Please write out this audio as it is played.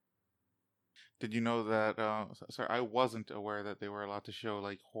Did you know that? Sorry, I wasn't aware that they were allowed to show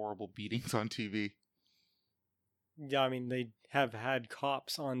like horrible beatings on TV. Yeah, I mean, they have had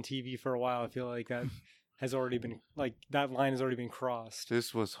cops on TV for a while. I feel like that has already been, like, that line has already been crossed.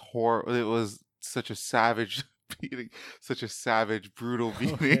 This was horrible. It was such a savage beating, such a savage, brutal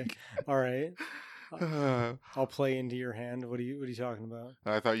beating. Okay. All right. I'll play into your hand. What are you talking about?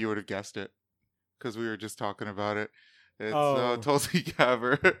 I thought you would have guessed it because we were just talking about it. It's Tulsi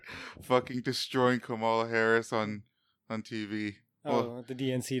Gabbard fucking destroying Kamala Harris on TV. Well, the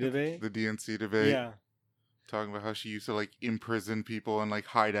DNC debate? The DNC debate. Yeah. Talking about how she used to like imprison people and like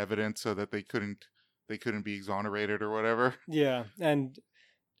hide evidence so that they couldn't be exonerated or whatever. Yeah, and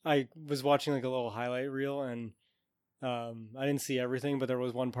I was watching like a little highlight reel, and I didn't see everything, but there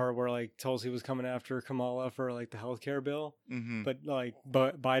was one part where like Tulsi was coming after Kamala for like the healthcare bill, but like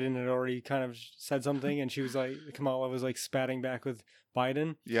Biden had already kind of said something, and she was like, Kamala was like spatting back with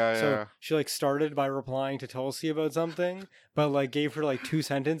Biden. So she like started by replying to Tulsi about something, but like gave her like 2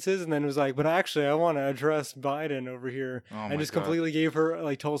 sentences, and then was like, but actually I want to address Biden over here, and just completely gave her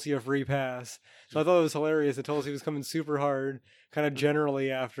like Tulsi a free pass. So I thought it was hilarious that Tulsi was coming super hard, kind of generally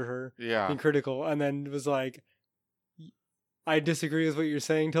after her, being critical, and then was like, I disagree with what you're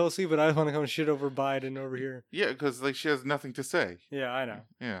saying, Tulsi, but I just want to come shit over Biden over here. Yeah, because like she has nothing to say. Yeah, I know.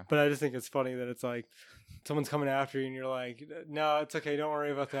 Yeah. But I just think it's funny that it's like someone's coming after you and you're like, no, it's okay. Don't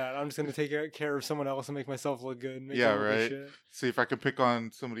worry about that. I'm just going to take care of someone else and make myself look good. Yeah, right. See if I can pick on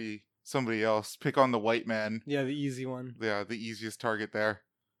somebody else. Pick on the white man. Yeah, the easy one. Yeah, the easiest target there.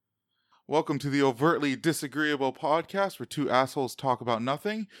 Welcome to the Overtly Disagreeable podcast where 2 assholes talk about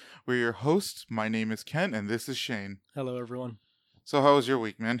nothing. We're your hosts. My name is Ken, and this is Shane. Hello, everyone. So how was your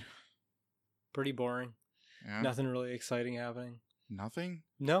week, man? Pretty boring. Yeah. Nothing really exciting happening. Nothing?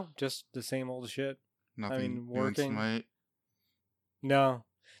 No, just the same old shit. Nothing. I mean, working. Smite? No.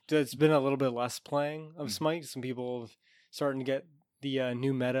 It's been a little bit less playing of Smite. Some people have starting to get the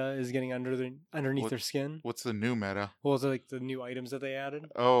new meta is getting underneath their skin. What's the new meta? Well, it's like the new items that they added.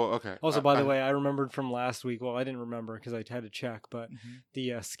 Oh, okay. Also, by the way, I remembered from last week. Well, I didn't remember because I had to check, but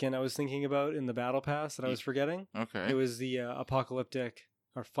the skin I was thinking about in the battle pass that I was forgetting. Okay. It was the apocalyptic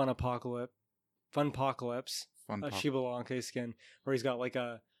or fun apocalypse Shibalanke skin where he's got like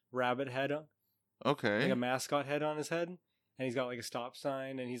a rabbit head. Okay. Like a mascot head on his head, and he's got like a stop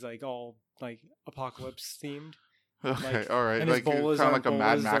sign, and he's like all like apocalypse themed. Okay, like, all right. Like kind of like a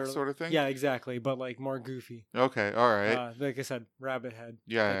Mad Max sort of thing? Yeah, exactly, but like more goofy. Okay, all right. Like I said, rabbit head.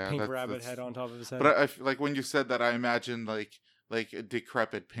 Yeah, pink rabbit head on top of his head. But I like when you said that, I imagined like a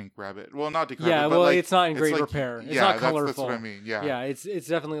decrepit pink rabbit. Well, not decrepit. Yeah, but well, like, it's not in great repair. It's not colorful. That's what I mean. Yeah. Yeah, it's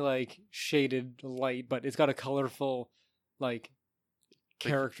definitely like shaded light, but it's got a colorful like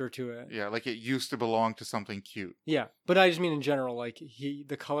character to it. Yeah, like it used to belong to something cute. Yeah, but I just mean in general, like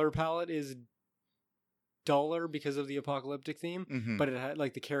the color palette is duller because of the apocalyptic theme, but it had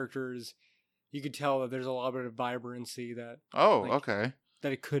like the characters, you could tell that there's a lot of vibrancy that okay,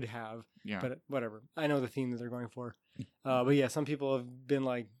 that it could have. Yeah, but whatever, I know the theme that they're going for. But yeah, some people have been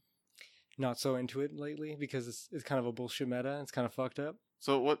like not so into it lately because it's kind of a bullshit meta. It's kind of fucked up.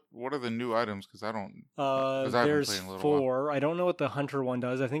 So what are the new items? Because I don't. There's 4. While. I don't know what the hunter one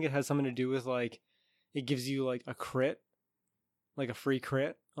does. I think it has something to do with like it gives you like a crit, like a free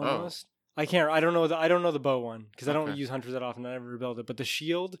crit almost. I don't know the bow one because I don't use hunters that often. I never rebuild it. But the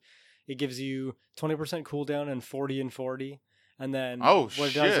shield, it gives you 20% cooldown and 40 and 40. And then what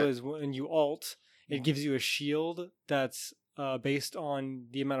it does is when you ult, it gives you a shield that's based on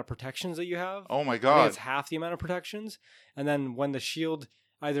the amount of protections that you have. Oh my god! It's half the amount of protections. And then when the shield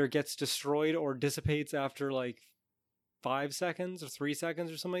either gets destroyed or dissipates after like 5 seconds or 3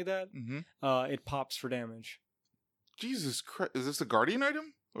 seconds or something like that, it pops for damage. Jesus Christ! Is this a guardian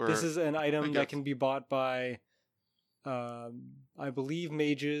item? Or, this is an item that can be bought by, I believe,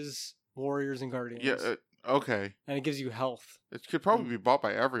 mages, warriors, and guardians. Yeah, okay. And it gives you health. It could probably be bought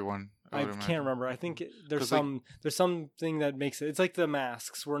by everyone. I can't remember. I think there's something that makes it. It's like the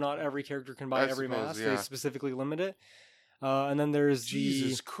masks, where not every character can buy every mask. Yeah. They specifically limit it. And then there's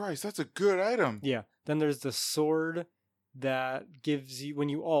Jesus Christ, that's a good item. Yeah. Then there's the sword that gives you when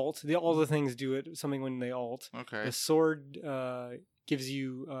you ult. All the things do it something when they ult. Okay. The sword gives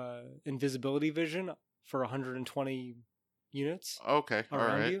you invisibility vision for 120 units. Okay,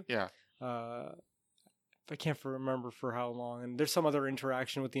 around you. Yeah. I can't remember for how long. And there's some other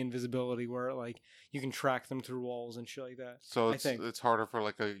interaction with the invisibility where like you can track them through walls and shit like that. So it's harder for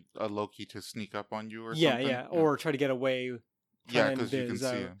like a Loki to sneak up on you or something? Yeah, yeah. Or try to get away. Yeah, because you can see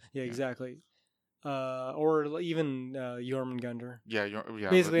him. Yeah, exactly. Or even Jormungandr. Yeah,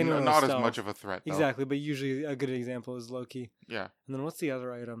 Basically anyone not with as stealth. much of a threat, though. Exactly, but usually a good example is Loki. Yeah. And then what's the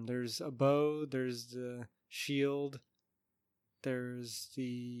other item? There's a bow, there's the shield, there's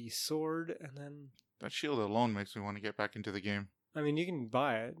the sword, and then... That shield alone makes me want to get back into the game. I mean, you can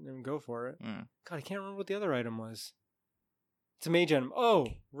buy it and go for it. Yeah. God, I can't remember what the other item was. It's a mage item. Oh,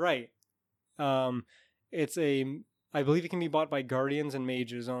 right. It's a... I believe it can be bought by guardians and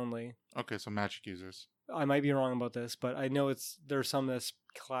mages only. Okay, so magic users. I might be wrong about this, but I know there's some that's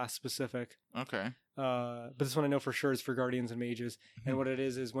class specific. Okay. But this one I know for sure is for guardians and mages. Mm-hmm. And what it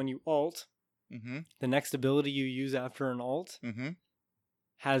is when you ult, mm-hmm. the next ability you use after an ult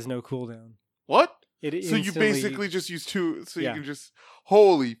has no cooldown. What? It so you basically just use two, so Yeah. you can just...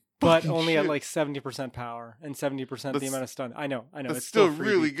 Holy But fucking only shit. at like 70% power and 70% the amount of stun. I know. That's It's still freebie.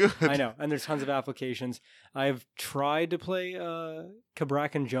 really good. I know. And there's tons of applications. I've tried to play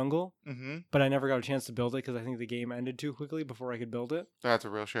Cabrakan Jungle, but I never got a chance to build it because I think the game ended too quickly before I could build it. That's a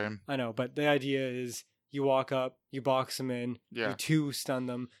real shame. I know, but the idea is you walk up, you box them in, Yeah. you 2 stun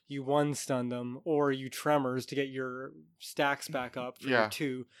them, you 1 stun them, or you tremors to get your stacks back up for your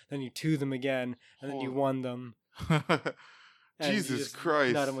 2, then you 2 them again, and then you 1 them. And Jesus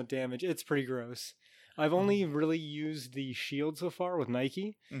Christ. Nut them with damage. It's pretty gross. I've only really used the shield so far with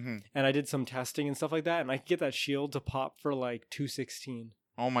Nike, and I did some testing and stuff like that, and I could get that shield to pop for like 216.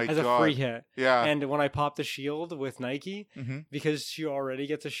 Oh my god. As a free hit. Yeah. And when I pop the shield with Nike, because she already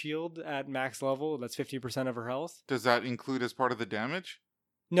gets a shield at max level, that's 50% of her health. Does that include as part of the damage?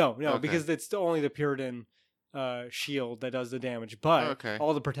 No, Okay. because it's only the Puritan shield that does the damage. But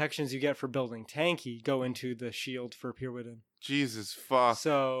all the protections you get for building tanky go into the shield for Puritan. Jesus fuck.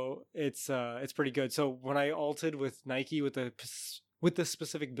 So it's pretty good. So when I ulted with Nike with the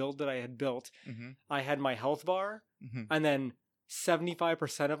specific build that I had built, I had my health bar, and then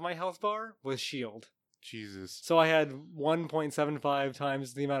 75% of my health bar was shield. Jesus. So I had 1.75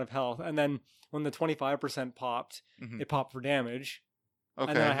 times the amount of health, and then when the 25% popped, it popped for damage. Okay,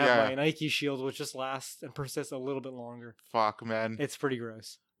 and then I have my Nike shield, which just lasts and persists a little bit longer. Fuck, man. It's pretty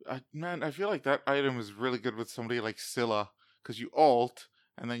gross. Man, I feel like that item is really good with somebody like Scylla, because you ult,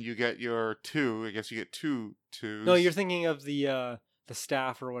 and then you get your 2. I guess you get 2 twos. No, you're thinking of the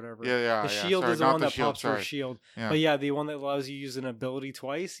staff or whatever. Yeah. The shield Sorry, is the not one the that shield, pops for sorry. a shield. Yeah. But yeah, the one that allows you to use an ability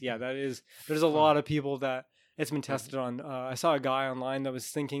twice. Yeah, that is. There's a lot of people that it's been tested on. I saw a guy online that was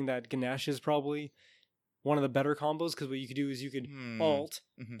thinking that Ganesh is probably one of the better combos, because what you could do is you could ult,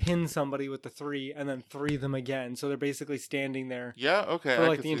 pin somebody with the 3, and then 3 them again. So they're basically standing there for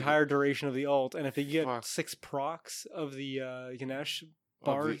like the entire duration of the ult. And if you get 6 procs of the Ganesh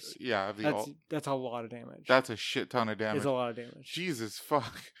bars, that's a lot of damage. That's a shit ton of damage. It's a lot of damage. Jesus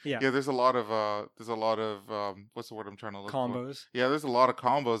fuck. Yeah. Yeah, there's a lot of what's the word I'm trying to look combos. for? Yeah, there's a lot of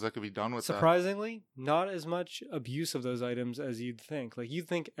combos that could be done with Surprisingly, not as much abuse of those items as you'd think. Like, you'd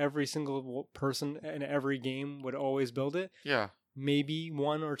think every single person in every game would always build it. Yeah. Maybe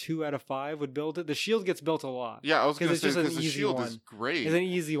 1 or 2 out of 5 would build it. The shield gets built a lot. Yeah, I was going to say, it's just because an the easy shield one. is great. It's an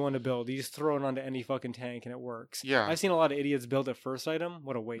easy one to build. You just throw it onto any fucking tank and it works. Yeah. I've seen a lot of idiots build it first item.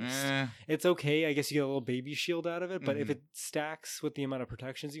 What a waste. It's okay. I guess you get a little baby shield out of it, but if it stacks with the amount of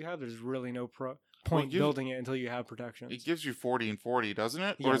protections you have, there's really no point building it until you have protections. It gives you 40 and 40, doesn't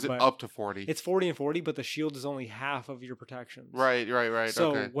it? Yeah, or is it up to 40? It's 40 and 40, but the shield is only half of your protections. Right.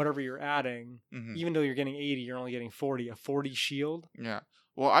 So whatever you're adding, even though you're getting 80, you're only getting 40. A 40 shield. Yeah.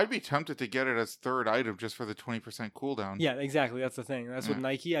 Well, I'd be tempted to get it as third item just for the 20% cooldown. Yeah, exactly. That's the thing. That's with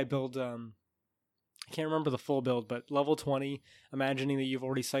Nike. I build, I can't remember the full build, but level 20, imagining that you've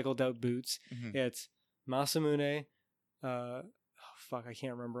already cycled out boots. It's Masamune, I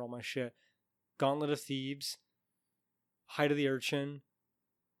can't remember all my shit. Gauntlet of Thebes, Height of the Urchin,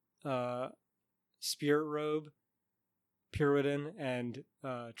 Spirit Robe, Puritan, and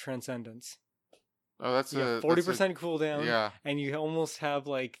Transcendence. Oh, that's 40% cooldown. Yeah. And you almost have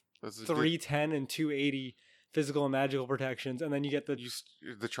like 310 and 280 physical and magical protections, and then you get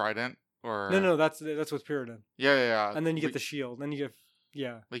the trident, or no, that's with Puritan. Yeah. And then you get the shield. Then you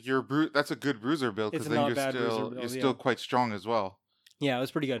get like that's a good bruiser build, because then you're still quite strong as well. Yeah, it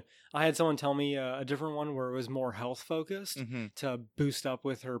was pretty good. I had someone tell me a different one where it was more health focused to boost up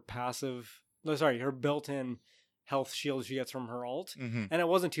with her her built-in health shield she gets from her ult. And it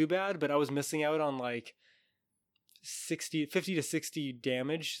wasn't too bad, but I was missing out on like 50 to 60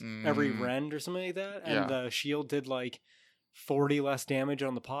 damage every rend or something like that. And the shield did like 40 less damage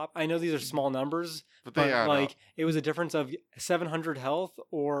on the pop. I know these are small numbers, but like it was a difference of 700 health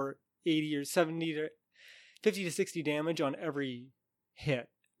or 80 or 70 to 50 to 60 damage on every hit.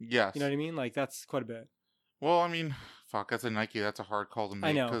 Yes. You know what I mean? Like, that's quite a bit. Well, I mean, fuck, that's a Nike. That's a hard call to make.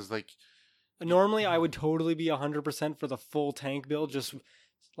 I know. Because, like, Normally, I would totally be 100% for the full tank build, just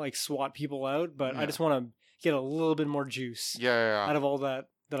like swat people out. But I just want to get a little bit more juice out of all that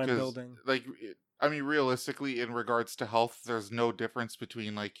I'm building. Like, I mean, realistically, in regards to health, there's no difference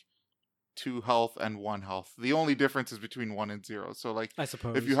between like 2 health and 1 health. The only difference is between 1 and 0. So like, I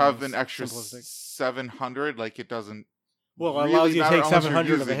suppose if you have an extra 700, like it doesn't. Well, it allows you to take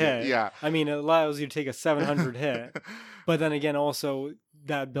 700 of a hit. Yeah. I mean, it allows you to take a 700 hit. But then again, also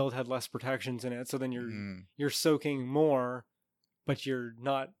that build had less protections in it, so then you're soaking more, but you're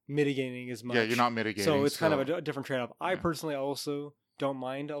not mitigating as much. Yeah, you're not mitigating. So it's kind of a different trade-off. I personally also don't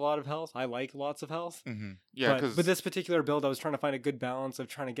mind a lot of health. I like lots of health. Mm-hmm. Yeah, but this particular build, I was trying to find a good balance of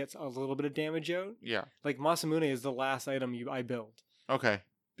trying to get a little bit of damage out. Yeah. Like Masamune is the last item I build. Okay.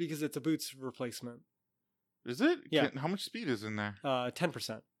 Because it's a boots replacement. Is it? Yeah. How much speed is in there?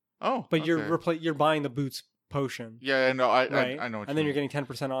 10%. Oh, but you're buying the boots potion. Yeah, I know. I know. And then you're getting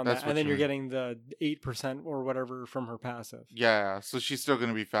 10% on that, and then you're getting the 8% or whatever from her passive. Yeah, so she's still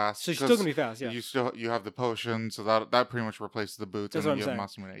gonna be fast. So she's still gonna be fast. Yeah. You have the potion, so that pretty much replaces the boots. That's what I'm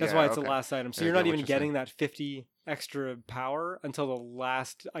saying. That's why it's the last item. So you're not even getting that 50 extra power until the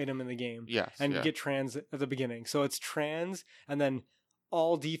last item in the game. Yes. And you get trans at the beginning. So it's trans, and then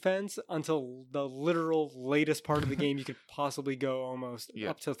all defense until the literal latest part of the game you could possibly go almost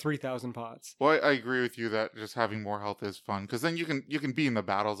up to 3,000 pots. Well, I agree with you that just having more health is fun because then you can be in the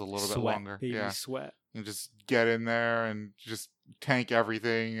battles a little bit longer. Baby, sweat. And just get in there and just tank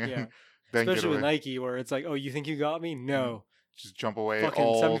everything. Yeah. Then especially with Nike where it's like, oh, you think you got me? No. Just jump away. Fucking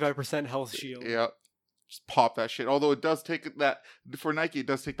 75% health shield. Yeah. Just pop that shit. Although it does take that for Nike, it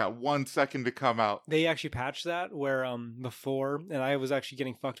does take that 1 second to come out. They actually patched that where before, and I was actually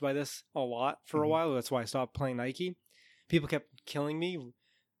getting fucked by this a lot for a while. That's why I stopped playing Nike. People kept killing me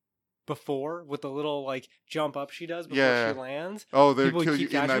before with the little like jump up she does before she lands. Oh, they kill you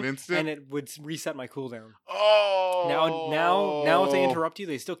in that instant, and it would reset my cooldown. Oh, now if they interrupt you,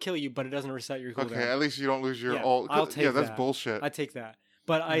 they still kill you, but it doesn't reset your cooldown. Okay, at least you don't lose your ult. I'll take that. That's bullshit. I take that.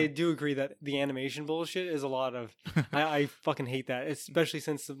 But I do agree that the animation bullshit is a lot of... I fucking hate that, especially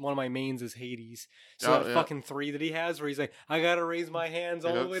since one of my mains is Hades. So that fucking 3 that he has where he's like, I gotta raise my hands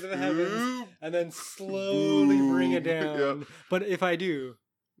all the way to the heavens and then slowly bring it down. But if I do...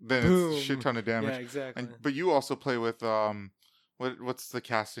 Then boom. It's a shit ton of damage. Yeah, exactly. But you also play with... what's the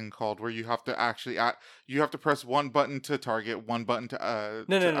casting called? Where you have to actually... you have to press one button to target, one button to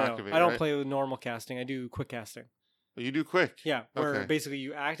activate. I don't play with normal casting. I do quick casting. You do quick. Yeah, where basically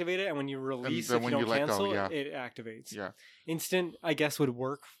you activate it, and when you release, if you don't cancel, it activates. Yeah. Instant, I guess, would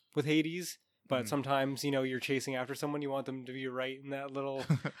work with Hades, but sometimes, you're chasing after someone, you want them to be right in that little,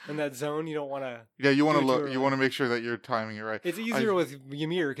 in that zone. You don't want to... Yeah, you want to look, you want to make sure that you're timing it right. It's easier with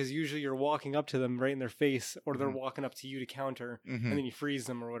Ymir, because usually you're walking up to them right in their face, or they're walking up to you to counter, and then you freeze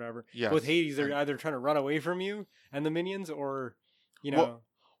them or whatever. Yes. But with Hades, they're either trying to run away from you and the minions, or, Well,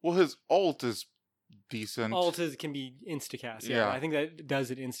 his ult is decent. Ult can be instacast. Yeah, I think that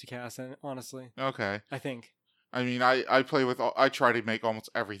does it instacast. Honestly, okay. I think. I mean, I play with. I try to make almost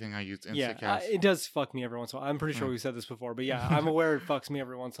everything I use instacast. Yeah, it does fuck me every once in a while. I'm pretty sure we said this before, but yeah, I'm aware it fucks me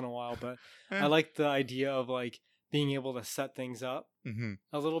every once in a while. But I like the idea of like being able to set things up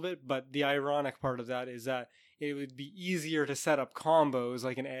a little bit. But the ironic part of that is that it would be easier to set up combos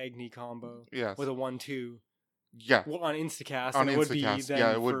like an Agni combo with a 1-2. Yeah. On Instacast, and it would be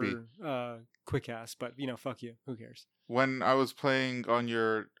then it would be quick cast, but fuck you. Who cares? When I was playing on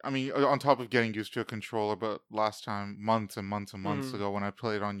on top of getting used to a controller, but last time, months and months and months ago, when I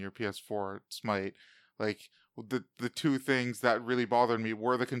played on your PS4 Smite, like the two things that really bothered me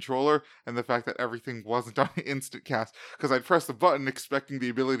were the controller and the fact that everything wasn't on instant cast, because I'd press the button expecting the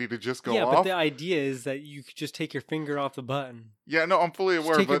ability to just go off. Yeah, but the idea is that you could just take your finger off the button. Yeah, no, I'm fully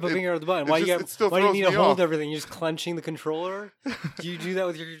aware. Just take your finger off the button. Why do you need to hold everything? You're just clenching the controller? Do you do that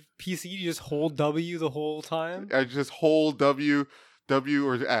with your PC? You just hold W the whole time? I just hold W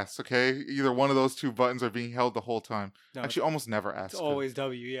or S, okay? Either one of those two buttons are being held the whole time. No, actually, almost never S. It's always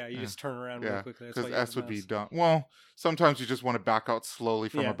W, yeah. You just turn around really quickly. Because S would be dumb. Well, sometimes you just want to back out slowly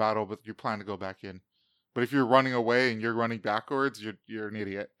from a battle, but you plan to go back in. But if you're running away and you're running backwards, you're an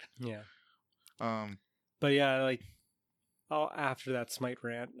idiot. Yeah. But yeah, like, after that Smite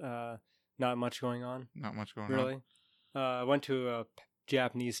rant, not much going on. Not much going really. I went to a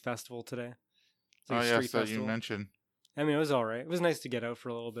Japanese festival today. Like yes, that you mentioned. I mean, it was all right. It was nice to get out for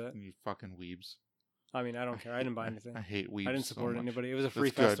a little bit. You fucking weebs. I mean, I don't care. I didn't buy anything. I hate weebs. I didn't support anybody. It was a free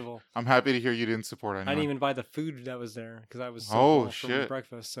That's good. festival. I'm happy to hear you didn't support anyone. I didn't even buy the food that was there because I was so full from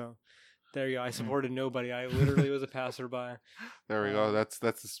breakfast. So there you go. I supported nobody. I literally was a passerby. There we go. That's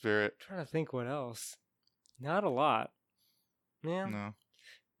the spirit. I'm trying to think what else. Not a lot. Yeah. No.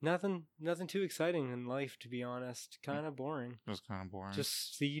 Nothing too exciting in life, to be honest. Kind of boring. It was kind of boring.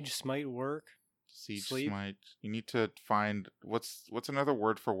 Just Siege, Smite, work. Siege, sleep. Smite. You need to find what's another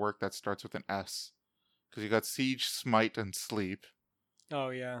word for work that starts with an S? Because you got Siege, Smite, and Sleep. Oh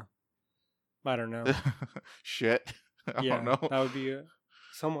yeah, I don't know. Shit. I don't know. That would be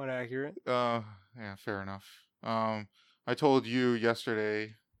somewhat accurate. Yeah, fair enough. I told you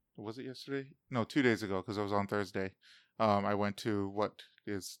yesterday. Was it yesterday? No, 2 days ago, because it was on Thursday. I went to what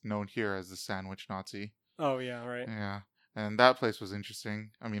is known here as the Sandwich Nazi. Oh yeah, right. Yeah, and that place was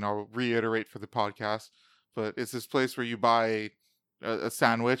interesting. I mean, I'll reiterate for the podcast, but it's this place where you buy a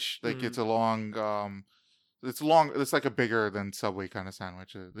sandwich. Like it's a long, it's long. It's like a bigger than Subway kind of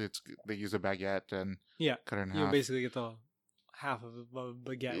sandwich. They use a baguette and cut it in half. You basically get the half of a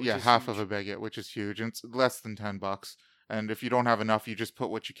baguette. Yeah, half of a baguette, which is huge, and it's less than $10. And if you don't have enough, you just put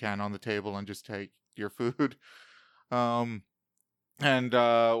what you can on the table and just take your food. And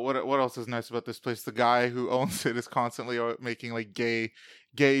what else is nice about this place? The guy who owns it is constantly making like gay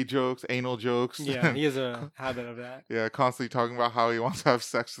jokes, anal jokes. Yeah, he has a habit of that. Yeah, constantly talking about how he wants to have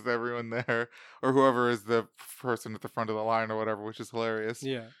sex with everyone there, or whoever is the person at the front of the line or whatever, which is hilarious.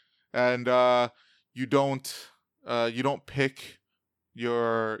 Yeah. And you don't pick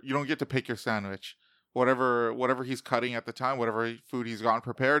you don't get to pick your sandwich. Whatever he's cutting at the time, whatever food he's gotten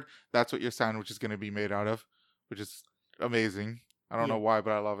prepared, that's what your sandwich is going to be made out of, which is amazing. I don't know why,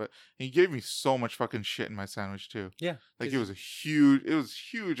 but I love it. And he gave me so much fucking shit in my sandwich too. Yeah. Like it was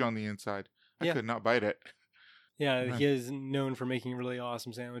huge on the inside. I could not bite it. Yeah, he is known for making really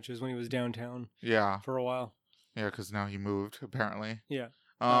awesome sandwiches when he was downtown. Yeah. For a while. Yeah, because now he moved, apparently. Yeah.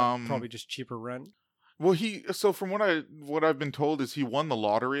 Probably just cheaper rent. Well, so from what I've been told is he won the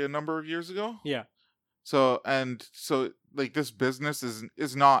lottery a number of years ago. Yeah. So like this business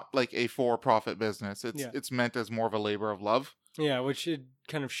is not like a for-profit business. It's meant as more of a labor of love. Yeah, which it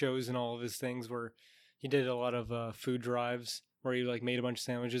kind of shows in all of his things where he did a lot of food drives where he like made a bunch of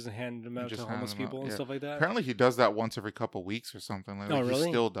sandwiches and handed them out to homeless people and stuff like that. Apparently he does that once every couple weeks or something. Like, really?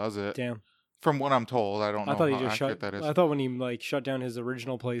 He still does it. Damn. From what I'm told, I don't know how accurate that is. I thought when he like shut down his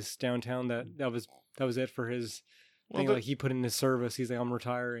original place downtown that was it for his thing. Like he put in his service. He's like, I'm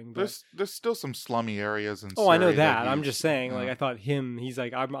retiring. But... There's still some slummy areas in Surrey. I know that. I'm just saying. Like I thought he's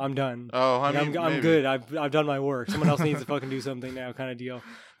like, I'm done. Oh, I'm good. I've done my work. Someone else needs to fucking do something now, kind of deal.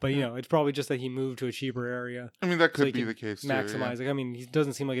 But it's probably just that he moved to a cheaper area. I mean, that could be the case. Maximize. Too, yeah. Like I mean, he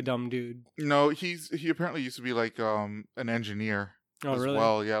doesn't seem like a dumb dude. No, he apparently used to be like an engineer. Oh, really?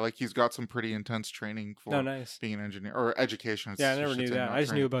 Well, yeah, like he's got some pretty intense training for being an engineer or education. Yeah, I never knew that. I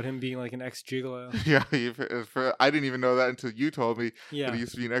just knew about him being like an ex-gigolo. Yeah, I didn't even know that until you told me that he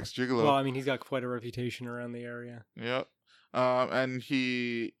used to be an ex-gigolo. Well, I mean, he's got quite a reputation around the area. Yep. And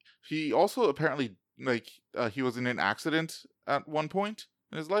he also apparently he was in an accident at one point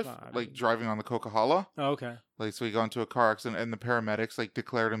in his life, driving on the Coca-Cola. Oh, okay. Like, so he got into a car accident, and the paramedics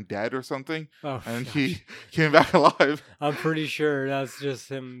declared him dead or something. Oh, and he came back alive. I'm pretty sure that's just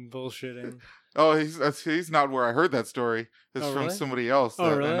him bullshitting. Oh, he's not where I heard that story. It's from really? Somebody else.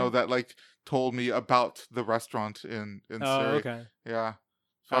 Oh, really? I know that told me about the restaurant in Surrey. Okay. Yeah.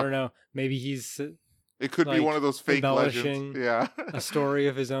 I don't know. Maybe he's. It could be one of those fake legends. Yeah. A story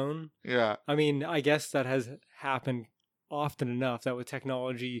of his own. Yeah. I mean, I guess that has happened often enough that with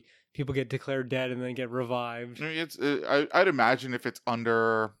technology, people get declared dead and then get revived. I mean, I'd imagine if it's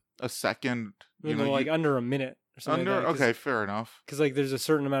under a second, under a minute or something. Okay, fair enough. Because there's a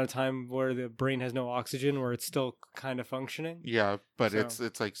certain amount of time where the brain has no oxygen, where it's still kind of functioning. Yeah, but it's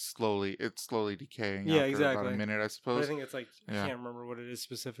slowly decaying. Yeah, after exactly. About a minute, I suppose. But I think it's I can't remember what it is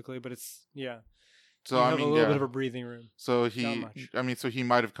specifically, but it's So you have a little bit of a breathing room. So he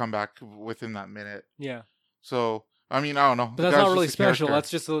might have come back within that minute. Yeah. So. I mean, I don't know. But that's not really special. That's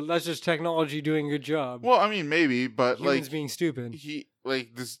just technology doing a good job. Well, I mean, maybe, but humans being stupid. He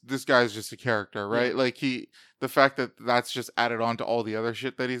this guy's just a character, right? Yeah. The fact that that's just added on to all the other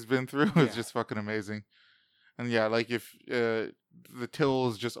shit that he's been through is just fucking amazing. And yeah, if the till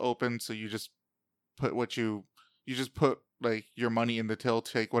is just open, so you just put your money in the till,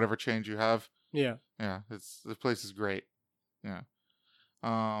 take whatever change you have. Yeah. Yeah, the place is great. Yeah.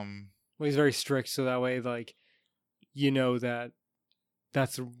 Well, he's very strict, so that way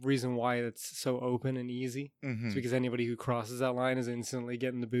that's the reason why it's so open and easy. Mm-hmm. It's because anybody who crosses that line is instantly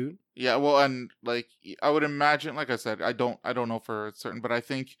getting the boot. Yeah, well, and I would imagine, like I said, I don't know for certain, but I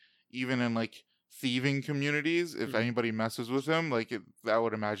think even in thieving communities, if anybody messes with him, I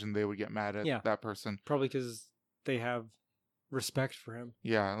would imagine they would get mad at that person. Probably because they have respect for him.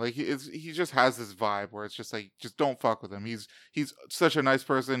 Yeah, he just has this vibe where it's just just don't fuck with him. He's such a nice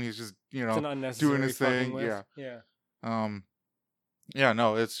person. He's just doing his thing. Yeah. Yeah,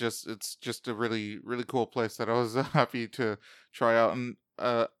 no, it's just a really really cool place that I was happy to try out. And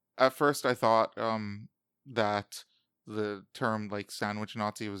at first I thought that the term like sandwich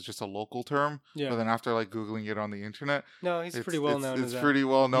Nazi was just a local term, but Yeah. then after like googling it on the internet, No, he's pretty well known as it's that. pretty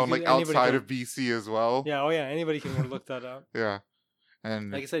well known like Anybody outside can. of BC as well. Yeah. Oh yeah. Anybody can look that up. Yeah,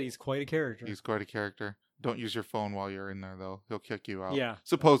 and Like I said, he's quite a character. he's quite a character. Don't use your phone while you're in there though; he'll kick you out. Yeah.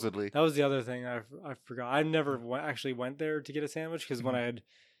 Supposedly. That was the other thing I forgot. I never actually went there to get a sandwich because when I had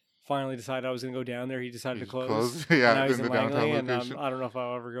finally decided I was going to go down there, he decided to close. Yeah, now he's in in the downtown Langley, and location. I don't know if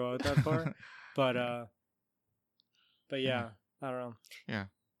I'll ever go out that far. But yeah, I don't know. Yeah.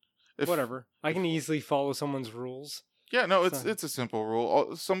 Whatever. I can easily follow someone's rules. Yeah, no, it's a simple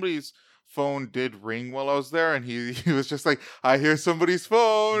rule. Somebody's phone did ring while I was there, and he was just like, "I hear somebody's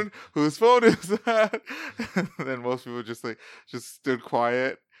phone. Whose phone is that?" And then most people just stood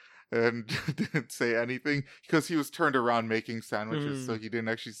quiet and didn't say anything because he was turned around making sandwiches, so he didn't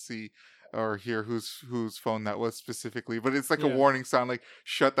actually see or hear whose phone that was specifically. But it's like a warning sound, like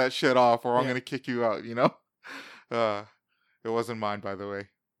 "Shut that shit off, or I'm gonna kick you out." You know. It wasn't mine, by the way.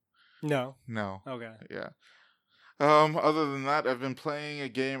 No. No. Okay. Yeah. Other than that, I've been playing a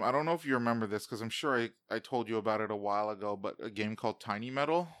game. I don't know if you remember this because I'm sure I told you about it a while ago, but a game called Tiny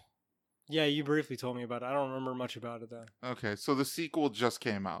Metal. Yeah, you briefly told me about it. I don't remember much about it though. Okay, so the sequel just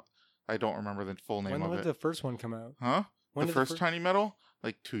came out. I don't remember the full name of it. When did the first one come out? Huh? When the first Tiny Metal?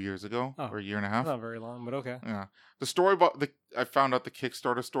 Like 2 years ago or a year and a half. Not very long, but okay. Yeah. The story I found out the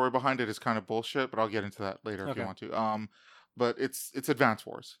Kickstarter story behind it is kind of bullshit, but I'll get into that later if you want to. But it's Advance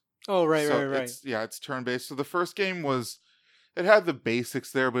Wars. Oh, right. It's turn-based. So the first game it had the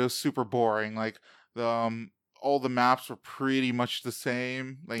basics there, but it was super boring. Like all the maps were pretty much the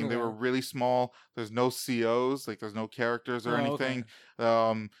same. Like they were really small. There's no COs, like there's no characters or anything.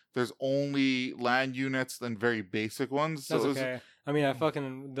 Okay. There's only land units and very basic ones. That's okay. I mean, I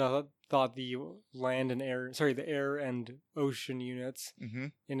fucking thought the the air and ocean units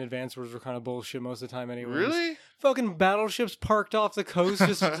in Advance Wars were kind of bullshit most of the time anyway. Really? Fucking battleships parked off the coast,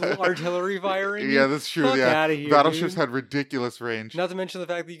 just artillery firing. Yeah, that's true. Fuck outta here, battleships dude. had ridiculous range. Not to mention the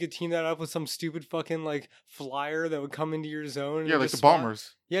fact that you could team that up with some stupid fucking like flyer that would come into your zone. Yeah, like the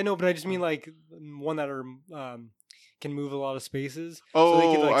bombers. Yeah, no, but I just mean like one that are can move a lot of spaces. Oh, so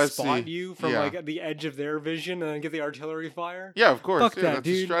they could like I spot see. you from like the edge of their vision and then get the artillery fire. Yeah, of course. Fuck that, that's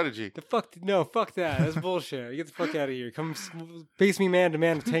dude. a strategy. Fuck that. That's bullshit. Get the fuck out of here. Come face me man to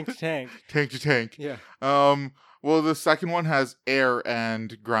man, tank to tank. Tank to tank. Yeah. Well, the second one has air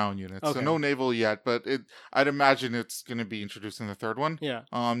and ground units, Okay. so no naval yet. But I'd imagine it's going to be introduced in the third one. Yeah.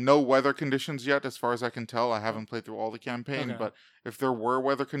 No weather conditions yet, as far as I can tell. I haven't played through all the campaign, but if there were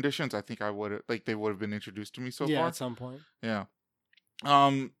weather conditions, I think they would have been introduced to me so far. Yeah, at some point. Yeah.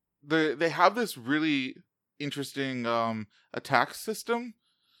 They have this really interesting attack system.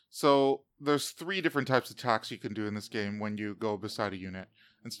 So there's 3 different types of attacks you can do in this game when you go beside a unit.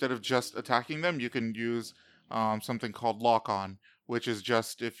 Instead of just attacking them, you can use something called lock on, which is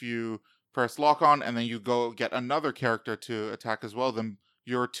just if you press lock on and then you go get another character to attack as well, then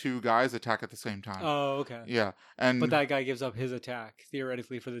your 2 guys attack at the same time. Oh, okay. Yeah, but that guy gives up his attack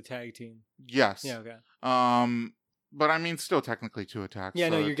theoretically for the tag team. Yes. Yeah. Okay. But I mean, still technically 2 attacks. Yeah,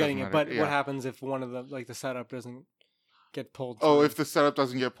 so no, you're getting it. But what happens if one of the setup doesn't get pulled? Oh, if the setup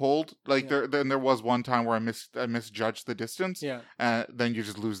doesn't get pulled, then there was one time where I misjudged the distance. Yeah. Then you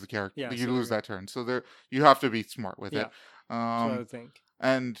just lose the character. Yeah, you lose that turn. So you have to be smart with it. That's what I would think.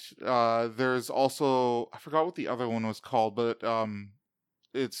 And there's also, I forgot what the other one was called, but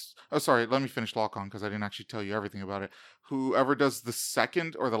sorry, let me finish lock on because I didn't actually tell you everything about it. Whoever does the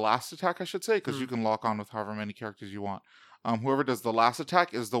second or the last attack, I should say, because you can lock on with however many characters you want. Whoever does the last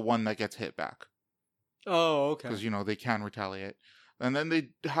attack is the one that gets hit back. Oh, okay. Because they can retaliate. And then they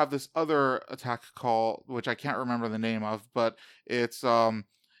have this other attack call, which I can't remember the name of, but it's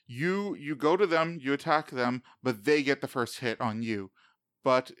you go to them, you attack them, but they get the first hit on you.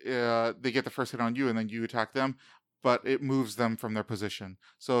 But they get the first hit on you, and then you attack them, but it moves them from their position.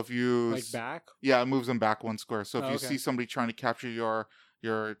 So if you back? Yeah, it moves them back 1 square. So if you see somebody trying to capture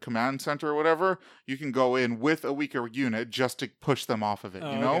your command center or whatever, you can go in with a weaker unit just to push them off of it.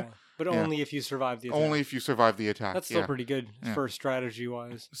 You know. Okay. But only if you survive the attack. Only if you survive the attack. That's still pretty good for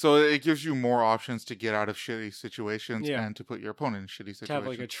strategy-wise. So it gives you more options to get out of shitty situations and to put your opponent in shitty situations. To have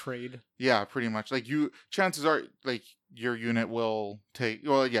like a trade. Yeah, pretty much. Like chances are like your unit will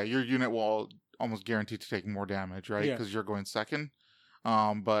your unit will almost guaranteed to take more damage, right? Because you're going second.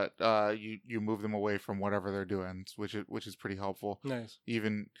 But you move them away from whatever they're doing, which is pretty helpful. Nice.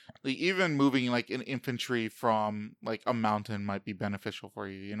 Even moving like an infantry from like a mountain might be beneficial for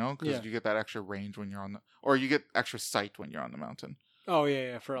you, because you get that extra range when you're or you get extra sight when you're on the mountain. Oh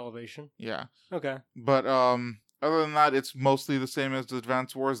yeah, for elevation. Yeah. Okay. But other than that, it's mostly the same as the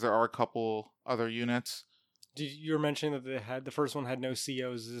Advance Wars. There are a couple other units. You were mentioning that the first one had no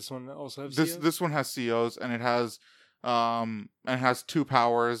COs. Does this one also have This COs? this one has COs, and it has 2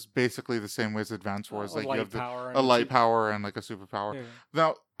 powers, basically the same way as Advance Wars. Like you have a light power and like a superpower. Yeah.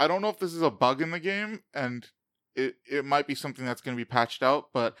 Now, I don't know if this is a bug in the game, and it might be something that's going to be patched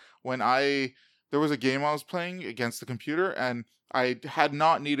out. But there was a game I was playing against the computer, and I had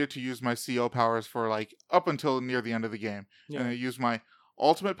not needed to use my CO powers for like up until near the end of the game, and I used my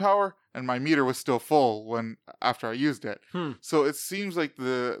ultimate power, and my meter was still full after I used it. So it seems like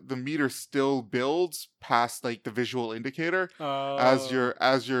the meter still builds past like the visual indicator as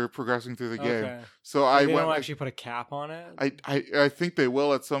you're progressing through the game. So they don't actually put a cap on it. I think they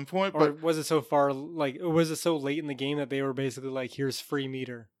will at some point. Or but was it so far was it so late in the game that they were basically like, here's free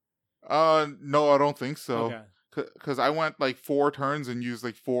meter? No, I don't think so. Okay. Because I went like 4 turns and used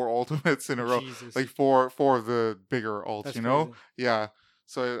like 4 ultimates in a row. Jesus. Like four of the bigger ults, That's you know? crazy. Yeah.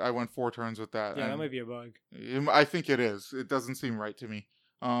 So I went 4 turns with that. Yeah, that might be a bug. I think it is. It doesn't seem right to me.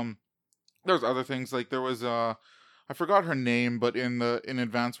 There's other things, like there was I forgot her name, but in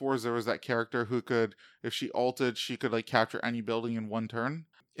Advance Wars there was that character who could, if she ulted, she could like capture any building in 1 turn.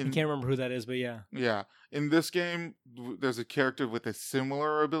 I can't remember who that is, but yeah. Yeah. In this game, there's a character with a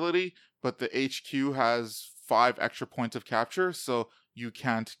similar ability, but the HQ has 5 extra points of capture, so you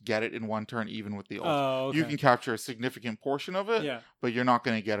can't get it in 1 turn even with the ult. Oh, okay. You can capture a significant portion of it, but you're not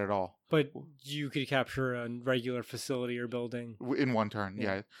going to get it all. But you could capture a regular facility or building in 1 turn,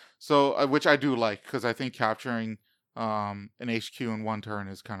 yeah. So, which I do like, because I think capturing an HQ in 1 turn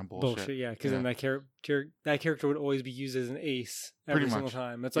is kind of bullshit. Yeah, because then that character would always be used as an ace every single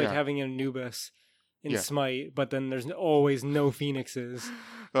time. It's like having an Anubis in Smite, but then there's always no Phoenixes.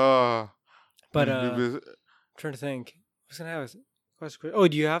 But I'm trying to think. I was gonna have a question. Oh,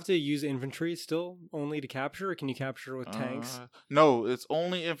 do you have to use infantry still only to capture, or can you capture with tanks? No, it's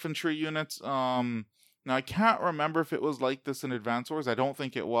only infantry units. Now I can't remember if it was like this in Advance Wars. I don't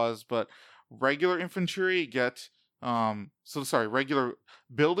think it was, but regular infantry get regular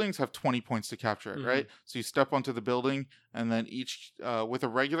buildings have 20 points to capture it, right? So you step onto the building, and then each with a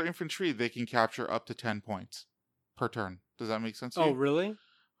regular infantry they can capture up to 10 points per turn. Does that make sense to you? Oh, really?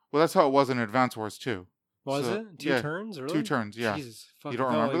 Well, that's how it was in Advance Wars too. Was it 2 turns? Really? 2 turns, yeah. Jesus, you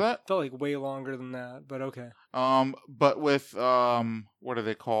don't remember that? Felt like way longer than that, but okay. But with what are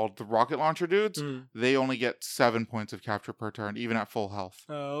they called? The rocket launcher dudes. They only get 7 points of capture per turn, even at full health.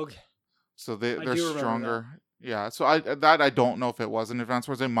 Oh, okay. So they're stronger. Yeah. So I don't know if it was in Advance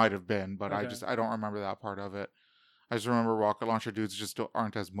Wars. It might have been, but I don't remember that part of it. I just remember rocket launcher dudes just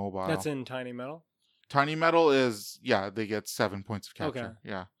aren't as mobile. That's in Tiny Metal. Tiny Metal is they get 7 points of capture. Okay.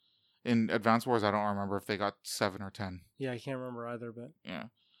 Yeah. In Advance Wars, I don't remember if they got 7 or 10. Yeah, I can't remember either, but yeah.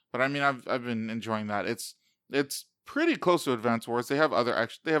 But I mean, I've been enjoying that. It's pretty close to Advance Wars. They have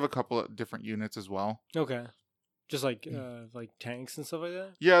they have a couple of different units as well. Okay. Just like tanks and stuff like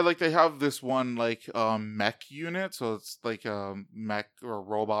that? Yeah, like they have this one like mech unit, so it's like a mech or a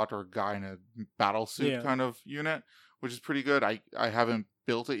robot or a guy in a battle suit kind of unit, which is pretty good. I haven't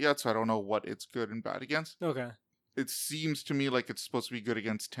built it yet, so I don't know what it's good and bad against. Okay. It seems to me like it's supposed to be good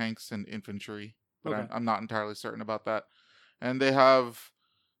against tanks and infantry, but I'm not entirely certain about that. And they have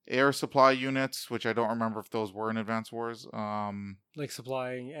air supply units, which I don't remember if those were in Advance Wars. Like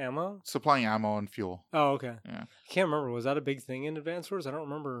supplying ammo? Supplying ammo and fuel. Oh, okay. Yeah. I can't remember. Was that a big thing in Advance Wars? I don't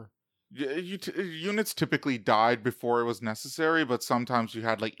remember. Units typically died before it was necessary, but sometimes you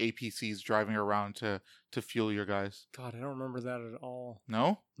had like APCs driving around to fuel your guys. God, I don't remember that at all.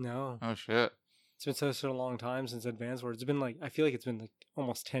 No? No. Oh, shit. It's been such a long time since Advance Wars. It's been I feel like it's been like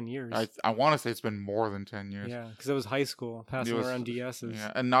almost 10 years. I want to say it's been more than 10 years. Yeah, because it was high school, passing around DSs.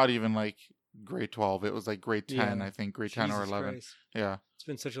 Yeah, and not even like grade 12. It was like grade 10, I think, grade 10 or 11. Christ. Yeah. It's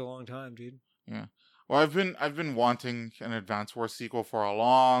been such a long time, dude. Yeah. Well, I've been wanting an Advance Wars sequel for a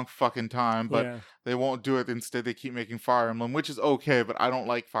long fucking time, but they won't do it. Instead, they keep making Fire Emblem, which is okay, but I don't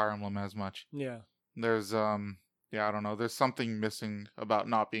like Fire Emblem as much. Yeah. There's I don't know. There's something missing about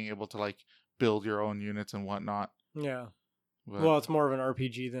not being able to like build your own units and whatnot. Yeah. But, well, it's more of an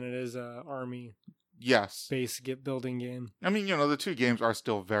RPG than it is a army. Yes. Base building game. I mean, the 2 games are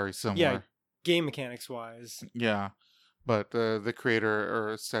still very similar. Yeah, game mechanics wise. Yeah, but the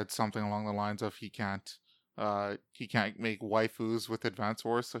creator said something along the lines of he can't make waifus with Advance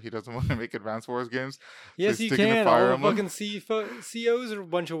Wars, so he doesn't want to make Advance Wars games. Yes, so you can. All the fucking COs are a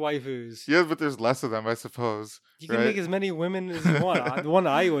bunch of waifus. Yeah, but there's less of them, I suppose. You can make as many women as you want. The one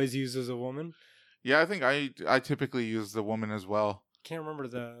I always use is a woman. Yeah, I think I typically use the woman as well. Can't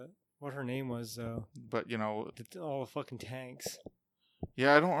remember what her name was though. But all the fucking tanks.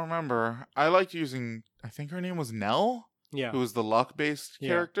 Yeah, I don't remember. I liked using. I think her name was Nell. Yeah. Who was the luck-based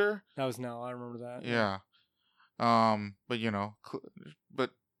character? That was Nell. I remember that. Yeah.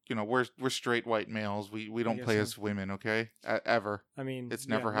 But we're straight white males. We don't play as women, okay? Ever. I mean, it's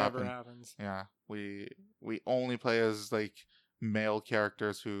never happened. Never happens. Yeah. We only play as like male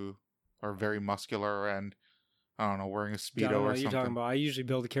characters who are very muscular and I don't know, wearing a Speedo or something. You're talking about. I usually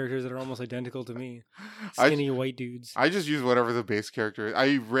build characters that are almost identical to me. Skinny white dudes. I just use whatever the base character is.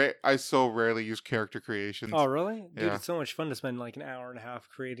 I so rarely use character creations. Oh, really? Yeah. Dude, it's so much fun to spend like an hour and a half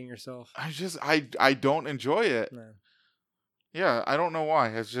creating yourself. I don't enjoy it. No. Yeah, I don't know why.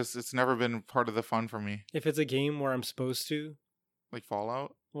 It's never been part of the fun for me. If it's a game where I'm supposed to. Like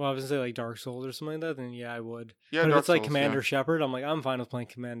Fallout? Well, I was going to say like Dark Souls or something like that, then yeah, I would. Yeah, but Dark if it's like Souls, Commander Shepard, I'm like, I'm fine with playing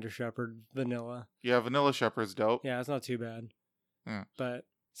Commander Shepard vanilla. Yeah, Vanilla Shepard's dope. Yeah, it's not too bad. Yeah. But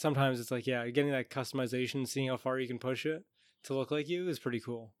sometimes it's like, yeah, getting that customization, seeing how far you can push it to look like you is pretty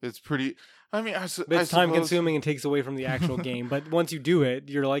cool. It's pretty... I mean, but it's time consuming and takes away from the actual game. But once you do it,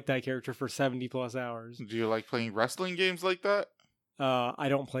 you're like that character for 70 plus hours. Do you like playing wrestling games like that? I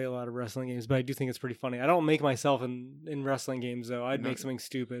don't play a lot of wrestling games, but I do think it's pretty funny. I don't make myself in wrestling games, though. I'd make something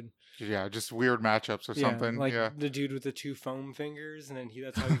stupid. Yeah, just weird matchups or something. Like yeah. the dude with the 2 foam fingers, and then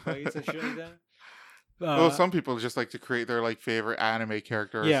that's how he plays and shit like that. Well, some people just like to create their like favorite anime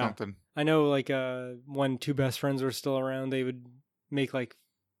character or something. I know, like when 2 best friends were still around, they would make like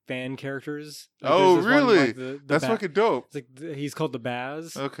fan characters. Like, really? One, like, that's fucking dope. It's like he's called the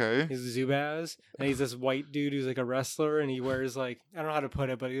Baz. Okay. He's Zubaz, and he's this white dude who's like a wrestler, and he wears like, I don't know how to put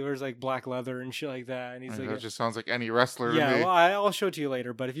it, but he wears like black leather and shit like that. And he's like, that just sounds like any wrestler. Yeah, to me. Well, I'll show it to you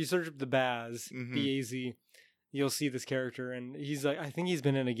later. But if you search up the Baz, B-A-Z, you'll see this character, and he's like, I think he's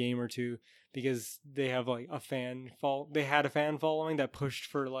been in a game or two because they have like They had a fan following that pushed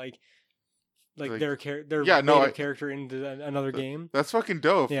for like their character into another game. That's fucking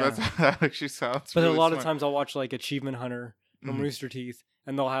dope. Yeah. That actually sounds. But really a lot smart. of times I'll watch like Achievement Hunter from Rooster Teeth,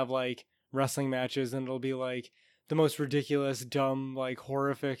 and they'll have like wrestling matches, and it'll be like the most ridiculous, dumb, like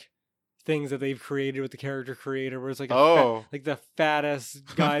horrific things that they've created with the character creator, where it's like like the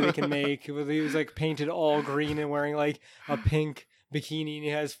fattest guy they can make. He was like painted all green and wearing like a pink bikini, and he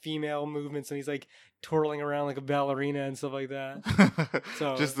has female movements, and he's like twirling around like a ballerina and stuff like that.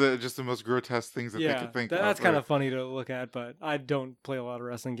 So just the most grotesque things that they could think of. That's kind of funny to look at, but I don't play a lot of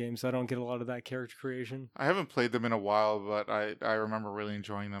wrestling games, so I don't get a lot of that character creation. I haven't played them in a while, but I remember really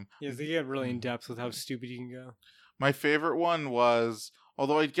enjoying them. Yeah, they get really in depth with how stupid you can go. My favorite one was,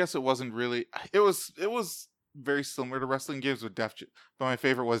 although I guess it wasn't really, it was very similar to wrestling games with but my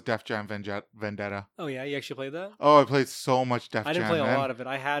favorite was Def Jam Vendetta. Oh yeah, you actually played that? Oh, I played so much Def Jam. I didn't play a lot of it.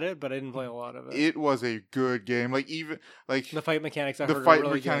 I had it, but I didn't play a lot of it. It was a good game. Like even like the fight mechanics. The fight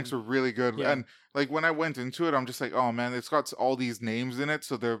mechanics were really good. Yeah. And like when I went into it, I'm just like, oh man, it's got all these names in it,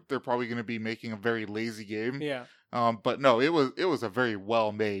 so they're probably going to be making a very lazy game. Yeah. But no, it was a very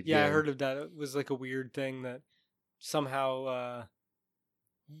well made. Yeah, game. I heard of that. It was like a weird thing that somehow.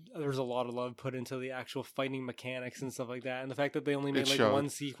 There's a lot of love put into the actual fighting mechanics and stuff like that, and the fact that they only made one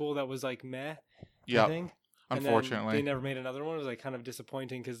sequel that was like meh. Yeah, I think. Unfortunately, they never made another one. It was like kind of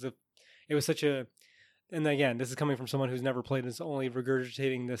disappointing because it was such a. And again, this is coming from someone who's never played. It's only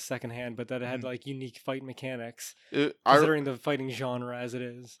regurgitating this secondhand, but that it had like unique fight mechanics, considering the fighting genre as it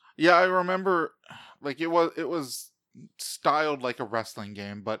is. Yeah, I remember, like it was styled like a wrestling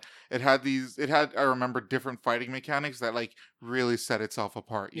game, but it had I remember different fighting mechanics that like really set itself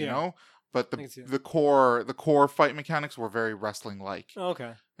apart, you know? But the core fight mechanics were very wrestling like. Oh,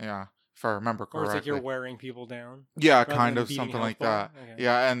 okay. Yeah. If I remember correctly. Or it's like you're wearing people down. Yeah, kind of something like that. Okay.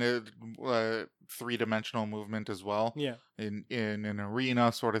 Yeah, and 3-dimensional movement as well. Yeah. In an arena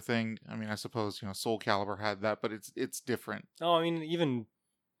sort of thing. I mean, I suppose, Soul Calibur had that, but it's different. Oh, I mean,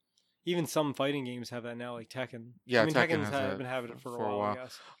 even some fighting games have that now, like Tekken. Yeah, I mean, Tekken has been having it for a while, I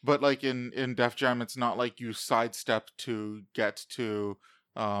guess. But like in Def Jam, it's not like you sidestep to get to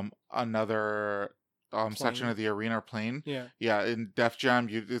another section of the arena or plane. Yeah. Yeah, in Def Jam,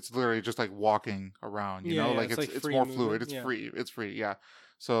 it's literally just like walking around. You know, like it's more fluid. It's free. It's free. Yeah.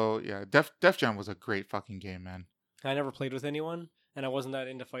 So yeah, Def Jam was a great fucking game, man. I never played with anyone, and I wasn't that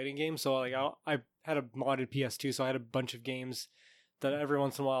into fighting games. So like I had a modded PS2, so I had a bunch of games that every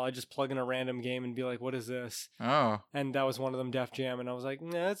once in a while I just plug in a random game and be like, what is this? Oh. And that was one of them, Def Jam, and I was like,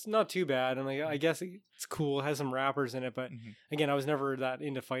 nah, it's not too bad. And like, I guess it's cool. It has some rappers in it, but again, I was never that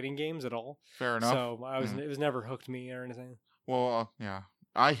into fighting games at all. Fair enough. So it was never hooked me or anything. Well, yeah.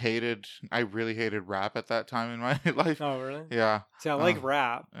 I really hated rap at that time in my life. Oh, really? Yeah. See, I like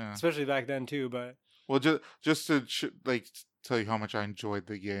rap, especially back then too, but... Well, just to like tell you how much I enjoyed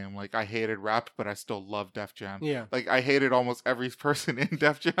the game. Like, I hated rap, but I still love Def Jam. Yeah. Like, I hated almost every person in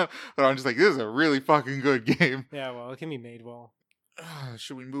Def Jam, but I'm just like, this is a really fucking good game. Yeah, well, it can be made well.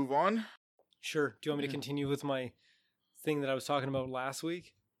 Should we move on? Sure. Do you want me to continue with my thing that I was talking about last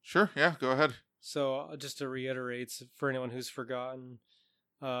week? Sure, yeah, go ahead. So, just to reiterate, for anyone who's forgotten,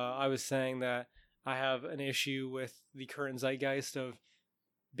 I was saying that I have an issue with the current zeitgeist of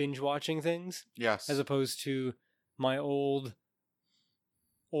binge watching things. Yes. As opposed to my old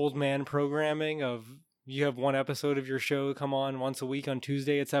man programming of you have one episode of your show come on once a week on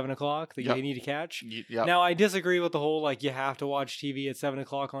Tuesday at 7:00 that you need to catch. Yep. Now, I disagree with the whole, like, you have to watch TV at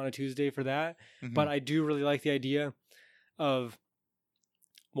 7:00 on a Tuesday for that. Mm-hmm. But I do really like the idea of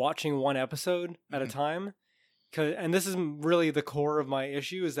watching one episode at a time. And this is really the core of my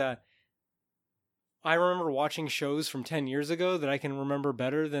issue, is that I remember watching shows from 10 years ago that I can remember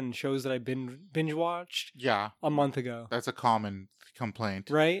better than shows that I've been binge watched a month ago. That's a common complaint.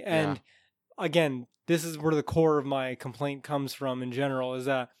 Right? And again, this is where the core of my complaint comes from in general, is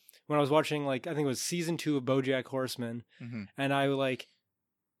that when I was watching, like, I think it was season 2 of BoJack Horseman, and I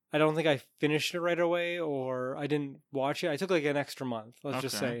don't think I finished it right away, or I didn't watch it. I took like an extra month, let's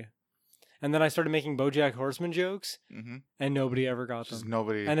just say. And then I started making BoJack Horseman jokes, and nobody ever got them.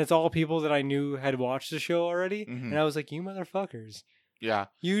 Nobody. And it's all people that I knew had watched the show already, and I was like, you motherfuckers. Yeah.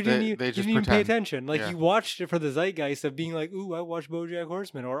 You didn't even pay attention. Like, you watched it for the zeitgeist of being like, ooh, I watched BoJack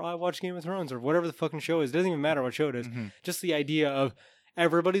Horseman, or I watched Game of Thrones, or whatever the fucking show is. It doesn't even matter what show it is. Just the idea of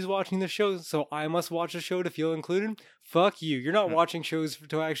everybody's watching the show, so I must watch the show to feel included. Fuck you. You're not watching shows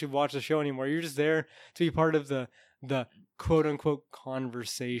to actually watch the show anymore. You're just there to be part of the quote unquote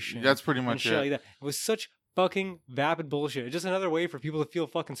conversation. That's pretty much it. Like that. It was such fucking vapid bullshit. It's just another way for people to feel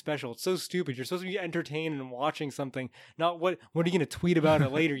fucking special. It's so stupid. You're supposed to be entertained and watching something, not what are you gonna tweet about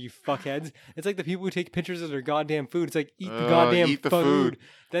it later, you fuckheads. It's like the people who take pictures of their goddamn food. It's like, eat the goddamn food.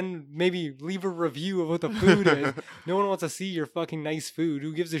 Then maybe leave a review of what the food is. No one wants to see your fucking nice food.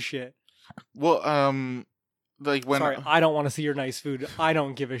 Who gives a shit? Well, like when Sorry, I don't want to see your nice food. I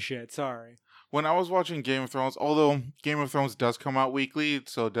don't give a shit. Sorry. When I was watching Game of Thrones, although Game of Thrones does come out weekly,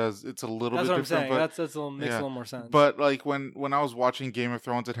 so it's a little bit different. That's what I'm saying. That makes a little more sense. But like when I was watching Game of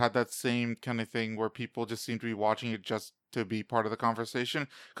Thrones, it had that same kind of thing where people just seem to be watching it just to be part of the conversation.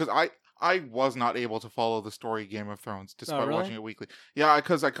 Because I was not able to follow the story Game of Thrones despite watching it weekly. Yeah,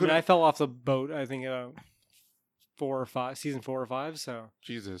 because I couldn't. I fell off the boat, I think, season 4 or 5. So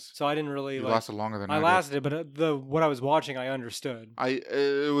Jesus. So I didn't really. You lasted longer than I did. lasted, but what I was watching, I understood.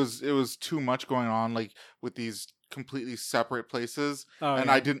 It was too much going on, like with these completely separate places,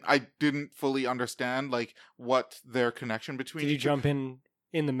 I didn't fully understand like what their connection between. Did you jump in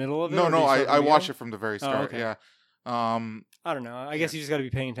the middle of it? No, I watched it from the very start. Okay. Yeah. I don't know. I guess you just got to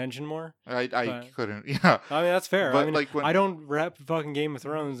be paying attention more. I couldn't. Yeah. I mean, that's fair. But I mean, like I don't rep fucking Game of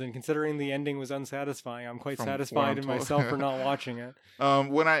Thrones, and considering the ending was unsatisfying, I'm quite satisfied in myself for not watching it.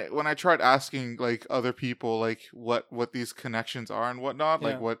 When I tried asking like other people like what these connections are and whatnot,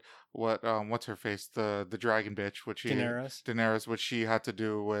 like what's her face, the dragon bitch, which Daenerys, which she had to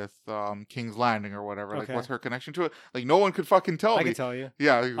do with King's Landing or whatever. Like, what's her connection to it? Like, no one could fucking tell me. I could tell you.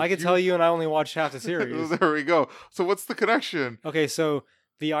 Yeah, I could tell you, and I only watched half the series. There we go. So what's the connection? Okay, so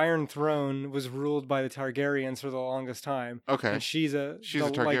the Iron Throne was ruled by the Targaryens for the longest time. Okay, and she's a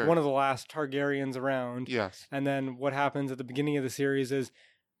Targaryen, like one of the last Targaryens around. Yes. And then what happens at the beginning of the series is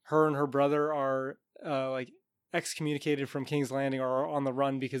her and her brother are like excommunicated from King's Landing, or on the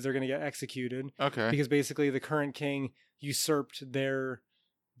run because they're going to get executed. Okay. Because basically the current king usurped their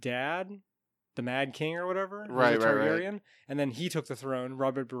dad, the Mad King or whatever. Right, Targaryen. And then he took the throne,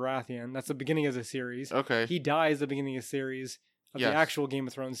 Robert Baratheon. That's the beginning of the series. Okay. He dies at the beginning of the series, of the actual Game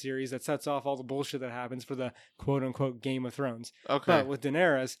of Thrones series, that sets off all the bullshit that happens for the quote-unquote Game of Thrones. Okay. But with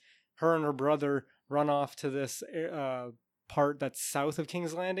Daenerys, her and her brother run off to this part that's south of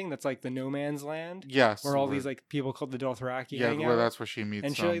King's Landing, that's like the no man's land. Yes. Where all these like people called the Dothraki hang out. Yeah, that's where she meets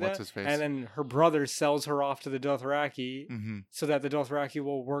and shit like what's his face. And then her brother sells her off to the Dothraki, so that the Dothraki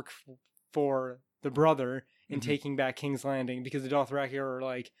will work for the brother in taking back King's Landing, because the Dothraki are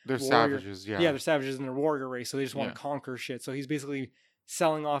like they're savages, yeah, they're savages and they're warrior race, so they just want to conquer shit. So he's basically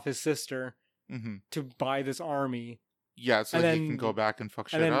selling off his sister to buy this army. Yeah, so that he can go back and fuck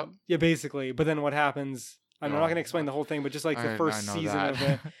shit up. Yeah, basically. But then what happens? I'm not going to explain the whole thing, but just like the first season of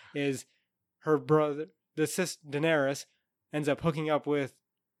it is her brother, Daenerys, ends up hooking up with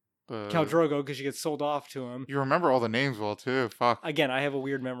Khal Drogo because she gets sold off to him. You remember all the names well too. Fuck. Again, I have a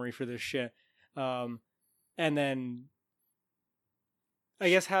weird memory for this shit. And then I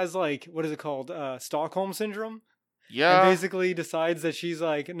guess has like, what is it called? Stockholm syndrome. Yeah. And basically decides that she's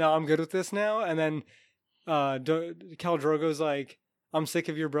like, no, I'm good with this now. And then Khal Drogo's like, I'm sick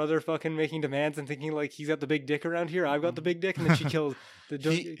of your brother fucking making demands and thinking like he's got the big dick around here. I've got the big dick, and then she kills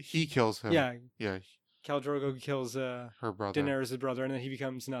the. He kills him. Yeah. Yeah. Khal Drogo kills her brother, Daenerys' brother, and then he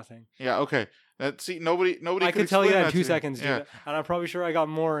becomes nothing. Yeah, okay. Nobody. I could tell you that in 2 seconds, dude. Yeah. And I'm probably sure I got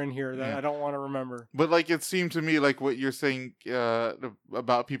more in here that I don't want to remember. But like, it seemed to me like what you're saying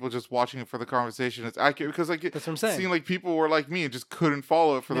about people just watching it for the conversation is accurate, because like that's what I'm saying. It seemed like people were like me and just couldn't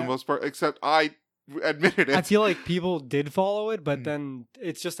follow it for the most part, except I admitted it. I feel like people did follow it, but then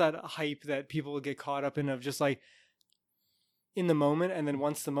it's just that hype that people get caught up in of just like in the moment, and then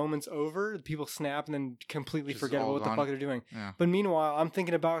once the moment's over, people snap and then completely forget about what the fuck they're doing. Yeah. But meanwhile, I'm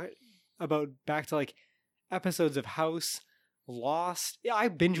thinking about back to like episodes of House, Lost. Yeah, I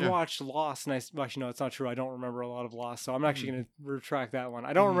binge watched Lost, and actually no, it's not true. I don't remember a lot of Lost, so I'm actually going to retract that one.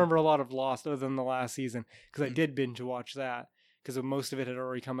 I don't remember a lot of Lost other than the last season, because I did binge watch that because most of it had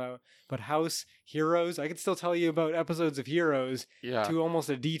already come out. But House, Heroes, I could still tell you about episodes of Heroes to almost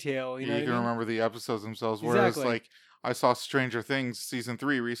a detail. You know, you can remember the episodes themselves. Whereas like, I saw Stranger Things season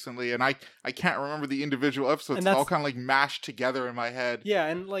 3 recently, and I can't remember the individual episodes. It's all kind of like mashed together in my head. Yeah,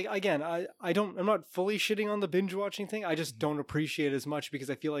 and like again, I'm not fully shitting on the binge watching thing. I just don't appreciate it as much because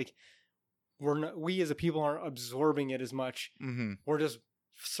I feel like we as a people aren't absorbing it as much. Mm-hmm. We're just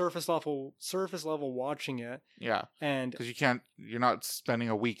surface level watching it. Yeah, and because you're not spending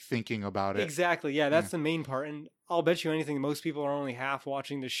a week thinking about it. Exactly. Yeah, that's the main part. And I'll bet you anything, most people are only half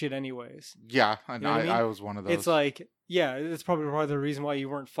watching the shit anyways. Yeah, and I was one of those. It's like, yeah, it's probably part of the reason why you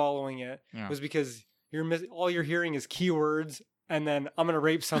weren't following it was because all you're hearing is keywords, and then I'm gonna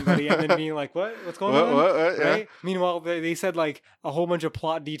rape somebody, and then being like, what's going on? What? Right? Yeah. Meanwhile, they said like a whole bunch of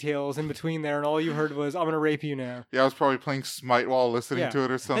plot details in between there, and all you heard was, I'm gonna rape you now. Yeah, I was probably playing Smite while listening to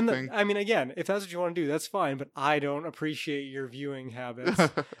it or something. I mean, again, if that's what you want to do, that's fine, but I don't appreciate your viewing habits,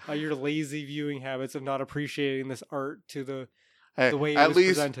 your lazy viewing habits of not appreciating this art to the way it was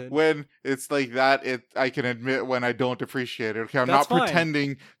presented. At least when it's like that, I can admit when I don't appreciate it. Okay, I'm not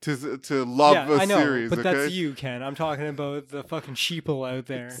pretending to love a series. But that's you, Ken. I'm talking about the fucking sheeple out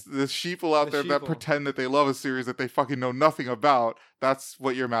there. It's the sheeple out there that pretend that they love a series that they fucking know nothing about. That's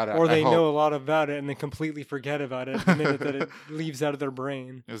what you're mad at. Or they know a lot about it and then completely forget about it the minute that it leaves out of their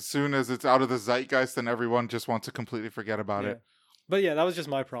brain. As soon as it's out of the zeitgeist, then everyone just wants to completely forget about it. But yeah, that was just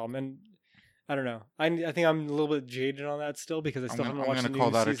my problem. And I don't know. I think I'm a little bit jaded on that still because I still haven't watched the new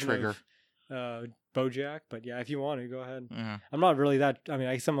season a trigger. Of BoJack. But yeah, if you want to, go ahead. Yeah. I'm not really that. I mean,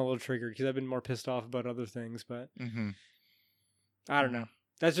 I guess I'm a little triggered because I've been more pissed off about other things. But I don't know.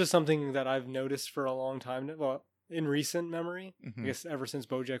 That's just something that I've noticed for a long time. Well, in recent memory, I guess ever since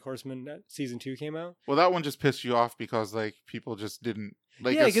BoJack Horseman season 2 came out. Well, that one just pissed you off because like people just didn't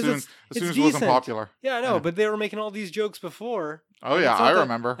like as soon as it wasn't popular. Yeah, I know, but they were making all these jokes before. Oh yeah, I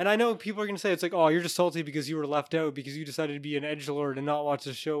remember. And I know people are gonna say it's like, oh, you're just salty because you were left out because you decided to be an edgelord and not watch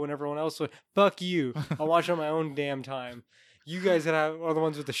the show when everyone else would. Fuck you! I'll watch it on my own damn time. You guys are the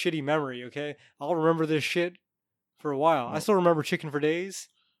ones with the shitty memory. Okay, I'll remember this shit for a while. I still remember Chicken for Days.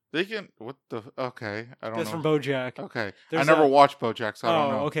 They can okay. I don't know. That's from BoJack. Okay, I never watched BoJack, so I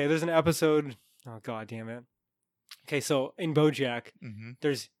don't know. Okay. There's an episode. Oh god damn it. Okay, so in BoJack,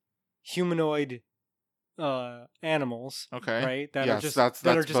 there's humanoid animals. Okay. Right. That yes, are just that's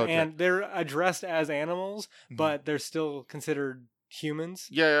that are just BoJack. they're addressed as animals, but they're still considered humans.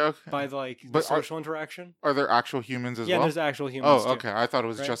 Yeah. Okay. By the social interaction. Are there actual humans as well? Yeah, there's actual humans. Oh, okay. I thought it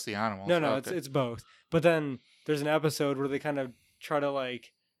was just the animals. No, it's both. But then there's an episode where they kind of try to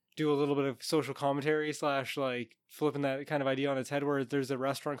like do a little bit of social commentary / like flipping that kind of idea on its head, where there's a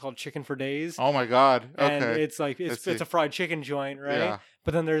restaurant called Chicken for Days. Oh my god! Okay, and it's like it's a fried chicken joint, right? Yeah.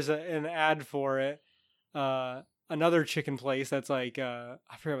 But then there's an ad for it. Another chicken place that's like I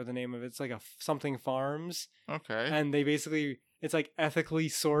forget what the name of it. It's like a something farms. Okay. And they basically it's like ethically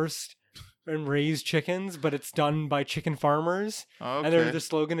sourced and raised chickens, but it's done by chicken farmers. Okay. And their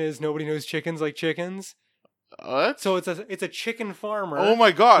slogan is "Nobody knows chickens like chickens." What? So it's a chicken farmer. Oh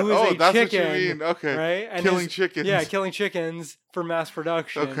my god! Oh, that's chicken, what you mean. Okay, right? And killing chickens. Yeah, killing chickens for mass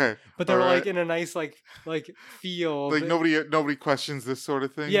production. Okay, but they're like in a nice like field. Like nobody questions this sort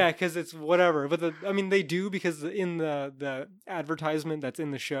of thing. Yeah, because it's whatever. But they do because in the advertisement that's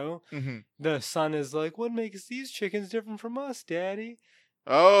in the show, the son is like, "What makes these chickens different from us, Daddy?"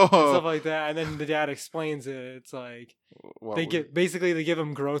 Oh, and stuff like that, and then the dad explains it. It's like they give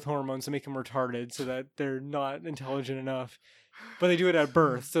them growth hormones to make them retarded, so that they're not intelligent enough. But they do it at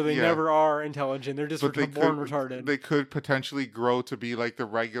birth, so they never are intelligent. They're just born retarded. They could potentially grow to be like the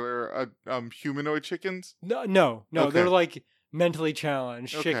regular humanoid chickens. No. Okay. They're like mentally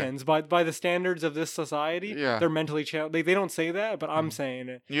challenged chickens by the standards of this society. Yeah. They're mentally challenged. They don't say that, but I'm saying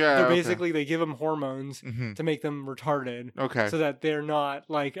it. Yeah. They're basically, they give them hormones Mm-hmm. to make them retarded. Okay. So that they're not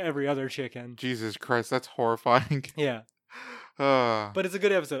like every other chicken. Jesus Christ, that's horrifying. Yeah. But it's a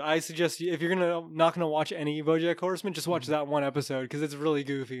good episode. I suggest you, if you're not gonna watch any BoJack Horseman, just watch that one episode because it's really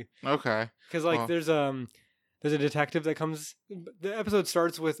goofy. Okay. Because like there's a detective that comes. The episode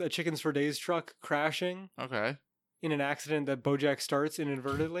starts with a Chickens for Days truck crashing. Okay. In an accident that BoJack starts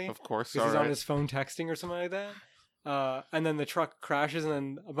inadvertently. Of course. Because he's on his phone texting or something like that. And then the truck crashes, and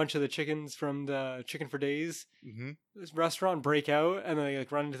then a bunch of the chickens from the Chicken for Days restaurant break out, and then they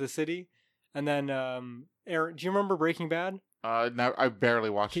like run into the city. And then Aaron, do you remember Breaking Bad? No, I barely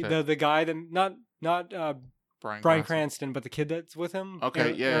watched it. The guy that not Bryan Cranston, but the kid that's with him.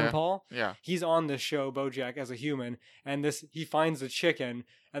 Okay, Aaron Paul. Yeah, he's on this show BoJack as a human, and he finds the chicken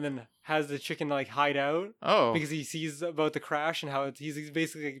and then has the chicken like hide out. Oh, because he sees about the crash and how he's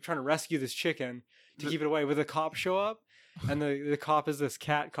basically trying to rescue this chicken to keep it away. But the cops show up, and the cop is this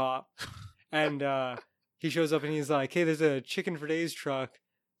cat cop, and he shows up and he's like, "Hey, there's a Chicken for Days truck.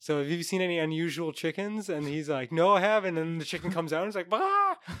 So have you seen any unusual chickens?" And he's like, "No, I haven't." And then the chicken comes out and he's like,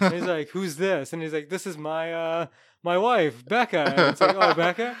 "Bah!" And he's like, "Who's this?" And he's like, "This is my wife, Becca." And it's like, "Oh,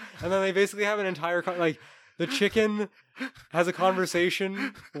 Becca." And then they basically have an entire the chicken has a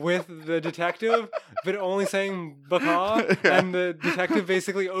conversation with the detective, but only saying "Becca," and the detective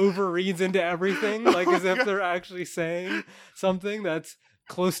basically overreads into everything, like as if they're actually saying something that's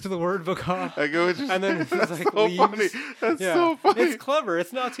close to the word "Becca." And then it's like so leaves. Funny. That's so funny. It's clever.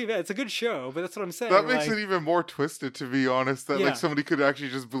 It's not too bad. It's a good show, but that's what I'm saying. That makes it even more twisted, to be honest. That like somebody could actually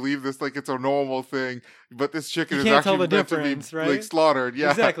just believe this like it's a normal thing, but this chicken is actually meant to be like slaughtered.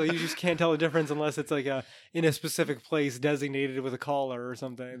 Yeah, exactly. You just can't tell the difference unless it's like in a specific place designated with a collar or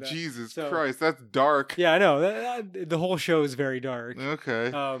something like that. Jesus Christ, that's dark. Yeah, I know. The whole show is very dark.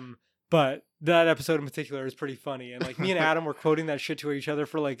 Okay. But that episode in particular is pretty funny. And like me and Adam were quoting that shit to each other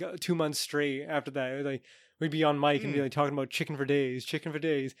for like 2 months straight after that. Like we'd be on mic and be like talking about Chicken for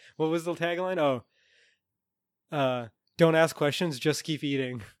Days. What was the tagline? Don't ask questions, just keep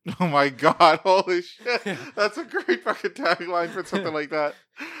eating. Oh my God, holy shit. Yeah. That's a great fucking tagline for something like that.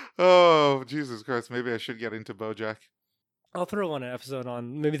 Oh, Jesus Christ. Maybe I should get into BoJack. I'll throw on an episode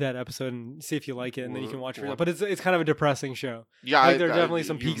maybe that episode and see if you like it, and then you can watch it. But it's kind of a depressing show. Yeah, like, there are definitely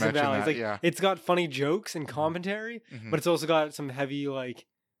some peaks and valleys. That, it's got funny jokes and commentary, but it's also got some heavy like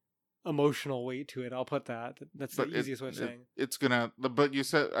emotional weight to it. I'll put that. That's the easiest way of saying. It's gonna. But you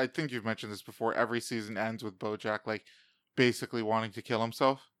said, I think you've mentioned this before. Every season ends with BoJack like basically wanting to kill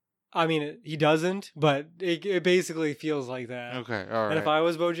himself. I mean, he doesn't, but it basically feels like that. Okay, all right. And if I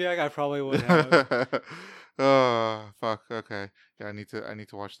was BoJack, I probably would have. Oh fuck! Okay, yeah, I need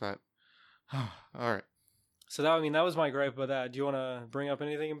to watch that. All right. So that was my gripe about that. Do you want to bring up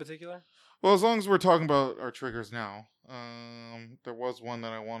anything in particular? Well, as long as we're talking about our triggers now, there was one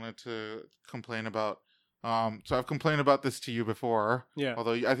that I wanted to complain about. So I've complained about this to you before. Yeah.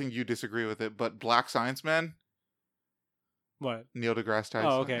 Although I think you disagree with it, but Black Science Man. What? Neil deGrasse Tyson.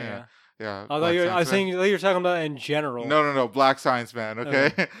 Oh, okay, yeah. I was saying you're talking about in general. No. Black Science Man.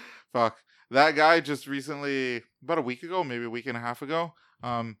 Okay. Fuck. That guy just recently, about a week ago, maybe a week and a half ago,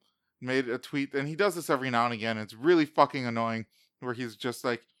 made a tweet, and he does this every now and again. It's really fucking annoying, where he's just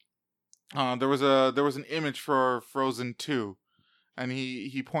like, there was an image for Frozen 2, and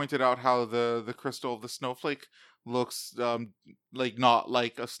he pointed out how the crystal of the snowflake looks like not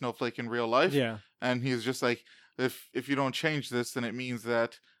like a snowflake in real life. Yeah. And he's just like, if you don't change this, then it means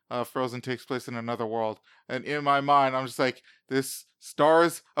that Frozen takes place in another world. And in my mind, I'm just like, this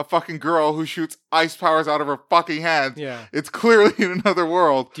stars a fucking girl who shoots ice powers out of her fucking hands. Yeah. It's clearly in another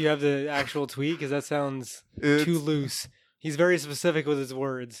world. Do you have the actual tweet? Because that sounds too loose. He's very specific with his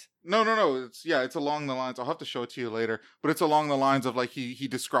words. No. It's along the lines. I'll have to show it to you later. But it's along the lines of like he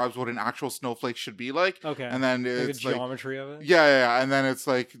describes what an actual snowflake should be like. Okay. And then it's like the geometry of it. Yeah. And then it's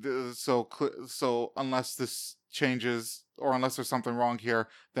like so unless this changes or unless there's something wrong here,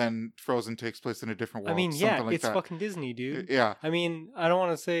 then Frozen takes place in a different world. I mean, yeah, it's fucking Disney, dude. Yeah. I mean, I don't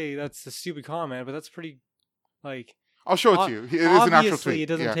want to say that's a stupid comment, but that's pretty like. I'll show it to you. It is an actual tweet. Obviously, it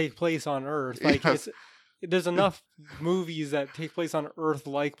doesn't take place on Earth. Like there's enough movies that take place on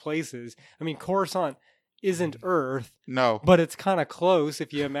Earth-like places. I mean, Coruscant isn't Earth. No. But it's kind of close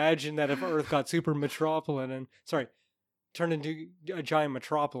if you imagine that if Earth got turned into a giant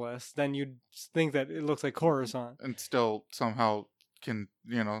metropolis, then you'd think that it looks like Coruscant. And still somehow can,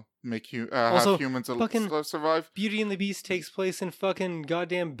 Also, have humans fucking survive. Beauty and the Beast takes place in fucking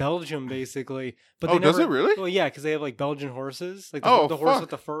goddamn Belgium, basically. But Oh, they does never, it really? Well, yeah, because they have like Belgian horses, like Oh, the horse fuck. with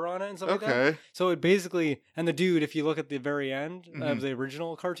the fur on it and stuff like Okay. that. So it basically, and the dude, if you look at the very end Mhm. of the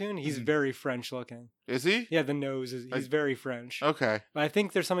original cartoon, he's Mhm. very French looking. Is he? Yeah, the nose is he's very French. Okay. I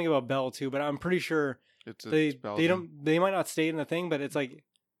think there's something about Belle too, but I'm pretty sure It's they Belgium. they might not state in the thing, but it's like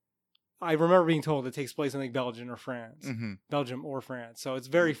I remember being told it takes place in like Belgium or France. Mm-hmm. Belgium or France. So it's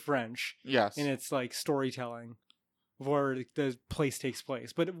very French. Yes. And it's like storytelling where the place takes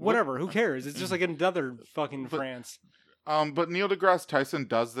place. But whatever, who cares? It's just like another fucking France. But Neil deGrasse Tyson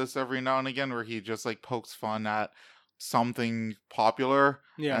does this every now and again where he just like pokes fun at something popular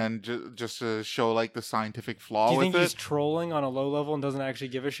and just to show like the scientific flaw with it. Do you think he's trolling on a low level and doesn't actually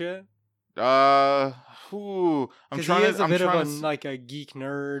give a shit? I'm trying. He is a bit of like a geek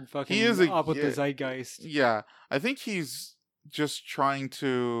nerd. Fucking he is up with the zeitgeist. Yeah, I think he's just trying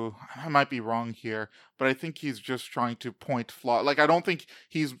to. I might be wrong here, but I think he's just trying to point flaw. Like I don't think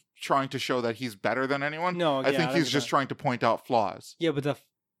he's trying to show that he's better than anyone. No, I think he's just trying to point out flaws. Yeah, but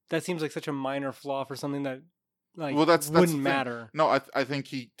that seems like such a minor flaw for something that. Like, that's wouldn't matter. No, I think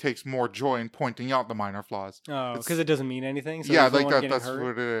he takes more joy in pointing out the minor flaws. Oh, because it doesn't mean anything. So yeah, like that's hurt. What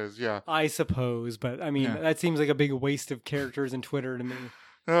it is. Yeah, I suppose, but I mean that seems like a big waste of characters in Twitter to me.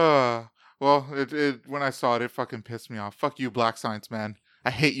 Well, it when I saw it, it fucking pissed me off. Fuck you, Black Science Man.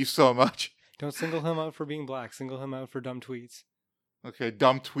 I hate you so much. Don't single him out for being black. Single him out for dumb tweets. Okay,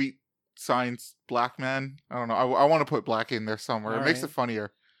 dumb tweet science black man. I don't know. I want to put black in there somewhere. It makes it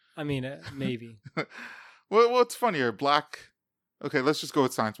funnier. I mean, maybe. What's funnier, black? Okay, let's just go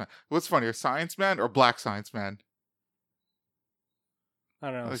with Science Man. What's funnier, Science Man or Black Science Man?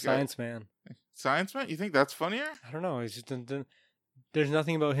 I don't know. Science Man. Science Man? You think that's funnier? I don't know. It's just there's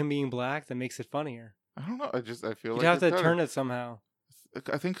nothing about him being black that makes it funnier. I don't know. I feel like you have to turn it somehow.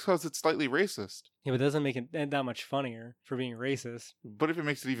 I think because it's slightly racist. Yeah, but it doesn't make it that much funnier for being racist. But if it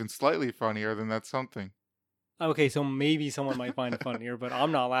makes it even slightly funnier, then that's something. Okay, so maybe someone might find it funnier, but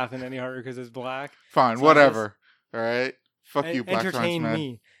I'm not laughing any harder because it's black. Fine, so whatever. All right, fuck you, Black Science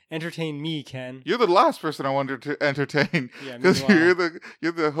Man. Entertain me, Ken. You're the last person I wanted to entertain. Yeah, because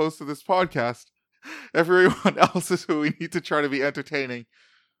you're the host of this podcast. Everyone else is who we need to try to be entertaining.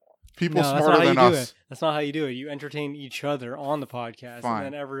 People smarter than us. That's not how you do it. You entertain each other on the podcast, and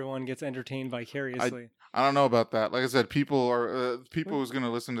then everyone gets entertained vicariously. I don't know about that. Like I said, people who's going to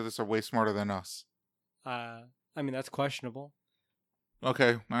listen to this are way smarter than us. I mean, that's questionable.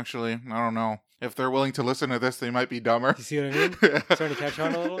 Okay, actually, I don't know. If they're willing to listen to this, they might be dumber. You see what I mean? Starting to catch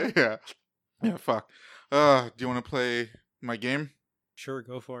on a little? Yeah. Yeah, fuck. Do you want to play my game? Sure,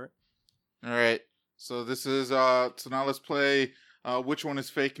 go for it. All right. So this is, so now let's play Which One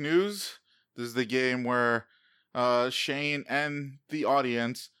is Fake News? This is the game where Shane and the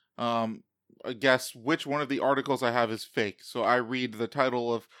audience guess which one of the articles I have is fake. So I read the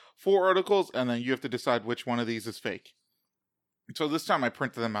title of 4 articles, and then you have to decide which one of these is fake. So this time I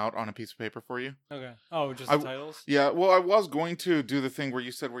printed them out on a piece of paper for you. Okay. Oh, just the titles? Yeah, well, I was going to do the thing where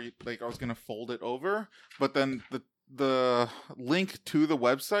you said I was going to fold it over, but then the link to the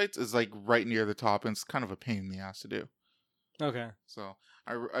websites is like right near the top, and it's kind of a pain in the ass to do. Okay. So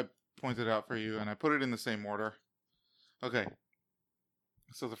I pointed it out for you, and I put it in the same order. Okay.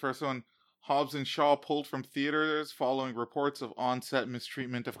 So the first one, Hobbs and Shaw pulled from theaters following reports of on-set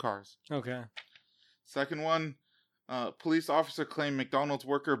mistreatment of cars. Okay. Second one, police officer claimed McDonald's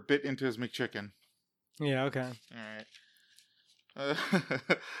worker bit into his McChicken. Yeah, okay. All right.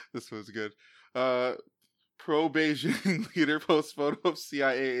 This was good. Pro-Beijing leader posts photo of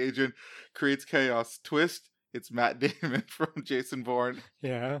CIA agent creates chaos. Twist, it's Matt Damon from Jason Bourne.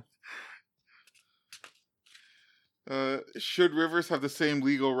 Yeah. Should rivers have the same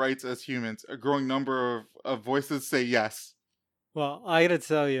legal rights as humans? A growing number of voices say yes. Well, I gotta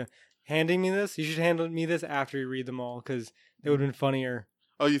tell you, handing me this, you should hand me this after you read them all, because it would have been funnier.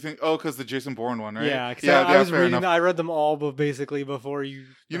 Oh, you think? Oh, because the Jason Bourne one, right? Yeah, because I was reading. I read them all, but basically before you.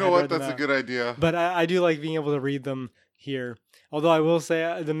 You know what? That's a good idea. But I do like being able to read them here. Although I will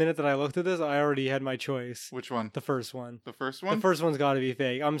say, the minute that I looked at this, I already had my choice. Which one? The first one. The first one? The first one's got to be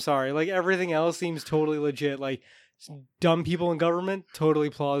fake. I'm sorry. Like, everything else seems totally legit. Like, dumb people in government,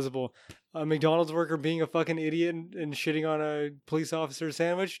 totally plausible. A McDonald's worker being a fucking idiot and shitting on a police officer's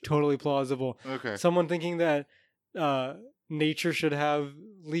sandwich, totally plausible. Okay. Someone thinking that nature should have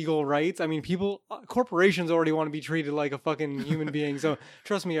legal rights. I mean, corporations already want to be treated like a fucking human being. So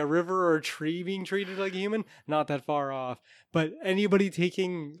trust me, a river or a tree being treated like a human, not that far off. But anybody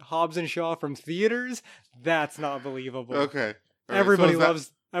taking Hobbs and Shaw from theaters, that's not believable. Okay. Everybody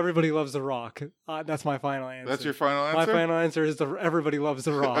loves Everybody Loves The Rock. That's my final answer. That's your final answer? My final answer is Everybody Loves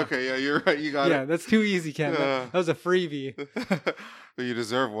The Rock. Okay, yeah, you're right. You got it. Yeah, that's too easy, Ken. That was a freebie. But you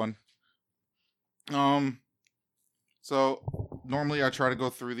deserve one. So normally I try to go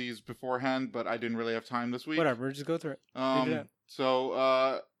through these beforehand, but I didn't really have time this week. Whatever, just go through it.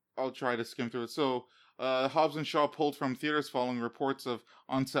 So I'll try to skim through it. So Hobbs and Shaw pulled from theaters following reports of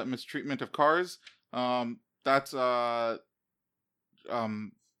on-set mistreatment of cars. That's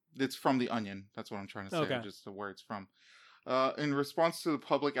it's from The Onion. That's what I'm trying to say. Okay. Just where it's from. In response to the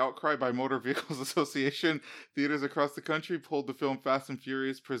public outcry by Motor Vehicles Association, theaters across the country pulled the film Fast and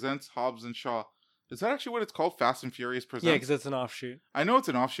Furious Presents Hobbs and Shaw. Is that actually what it's called? Fast and Furious Presents? Yeah, because it's an offshoot. I know it's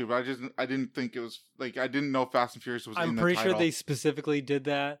an offshoot, but I didn't think it was, like, I didn't know Fast and Furious was in the title. I'm pretty sure they specifically did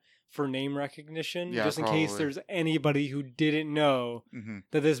that for name recognition, just in case there's anybody who didn't know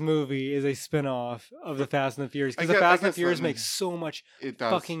that this movie is a spin-off of the Fast and the Furious. Because the Fast and the Furious makes so much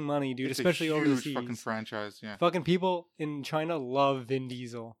fucking money, dude, especially overseas. It's a huge fucking franchise, yeah. Fucking people in China love Vin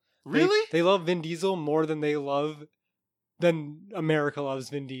Diesel. Really? They love Vin Diesel more than America loves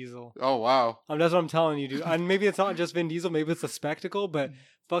Vin Diesel. Oh, wow. That's what I'm telling you, dude. And maybe it's not just Vin Diesel, maybe it's a spectacle, but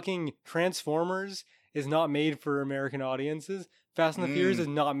fucking Transformers is not made for American audiences. Fast and the Furious is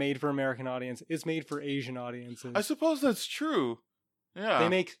not made for American audience. It's made for Asian audiences. I suppose that's true. Yeah. They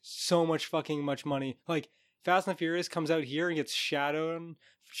make so much money. Like, Fast and the Furious comes out here and gets shat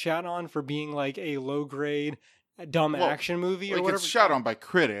on for being like a low-grade, dumb action movie or whatever. It gets shat on by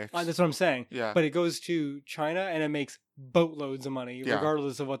critics. That's what I'm saying. Yeah. But it goes to China and it makes boatloads of money,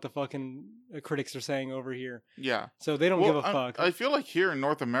 regardless of what the fucking critics are saying over here. Yeah. So they don't give a fuck. I feel like here in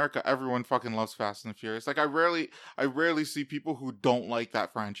North America, everyone fucking loves Fast and the Furious. Like, I rarely see people who don't like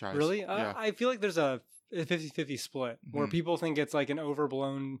that franchise. Really? Yeah. I feel like there's a 50-50 split where people think it's like an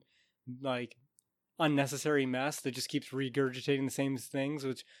overblown, like, unnecessary mess that just keeps regurgitating the same things,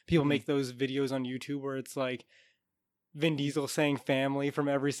 which people make those videos on YouTube where it's like Vin Diesel saying family from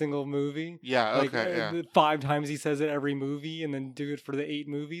every single movie. Yeah, like, okay, yeah. 5 times he says it every movie and then do it for the 8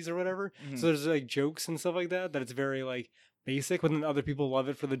 movies or whatever. So there's like jokes and stuff like that it's very like basic, but then other people love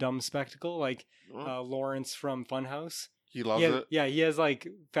it for the dumb spectacle, like Lawrence from Funhouse. He loves it? Yeah, he has like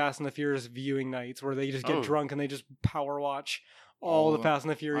Fast and the Furious viewing nights where they just get drunk and they just power watch all the Fast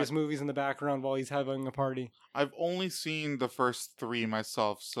and the Furious movies in the background while he's having a party. I've only seen the first 3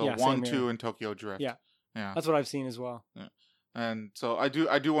 myself, so 1, 2, and Tokyo Drift. Yeah. Yeah, that's what I've seen as well. Yeah. And so I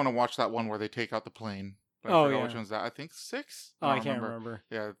do want to watch that one where they take out the plane. I forgot which one's that. I think 6. I can't remember.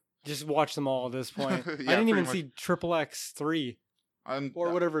 Yeah, just watch them all at this point. I didn't even see Triple X 3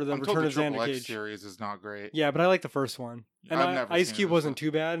 or whatever the Return of Xander Cage series is not great. Yeah, but I like the first one. And Ice Cube wasn't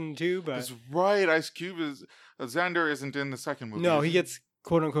too bad in 2, but that's right. Ice Cube is Xander isn't in the second movie. No, he gets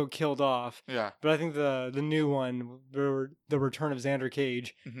quote unquote killed off. Yeah, but I think the new one, the Return of Xander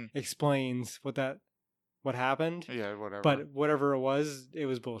Cage, explains what happened. Yeah, whatever. But whatever it was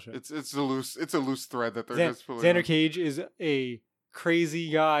bullshit. It's a loose thread that they're just pulling. Xander Cage is a crazy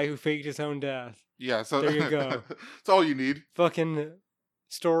guy who faked his own death. Yeah, so there you go. That's all you need. Fucking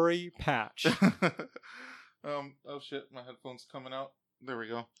story patch. Oh shit, my headphones coming out. There we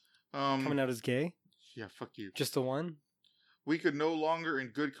go. Coming out as gay? Yeah, fuck you. Just the one? We could no longer, in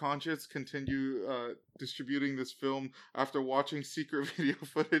good conscience, continue distributing this film after watching secret video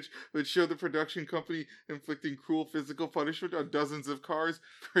footage which showed the production company inflicting cruel physical punishment on dozens of cars,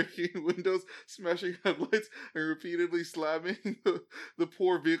 breaking windows, smashing headlights, and repeatedly slamming the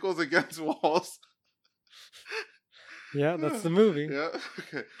poor vehicles against walls. Yeah, that's the movie. Yeah,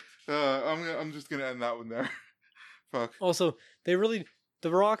 okay. I'm just gonna end that one there. Fuck. Also, The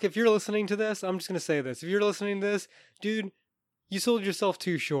Rock, if you're listening to this, I'm just gonna say this. If you're listening to this, dude, you sold yourself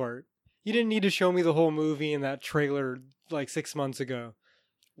too short. You didn't need to show me the whole movie in that trailer like 6 months ago.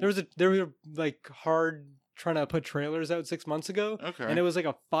 There were like hard trying to put trailers out 6 months ago. Okay. And it was like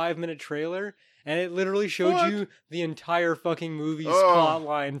a 5-minute trailer. And it literally showed you the entire fucking movie's plot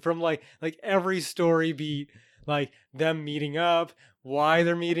line from like every story beat. Like them meeting up, why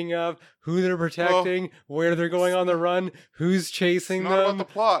they're meeting up, who they're protecting, where they're going on the run, who's chasing them. It's not about the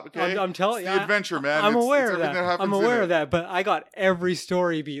plot, okay? I'm telling you. It's the adventure, man. I'm aware of that. I'm aware of that, but I got every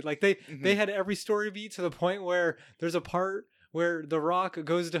story beat. Like they had every story beat to the point where there's a part where The Rock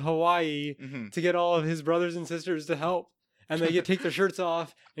goes to Hawaii to get all of his brothers and sisters to help. And they take their shirts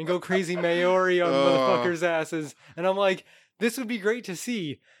off and go crazy Maori on motherfuckers' asses. And I'm like, this would be great to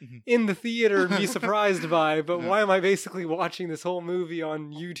see in the theater and be surprised by, but why am I basically watching this whole movie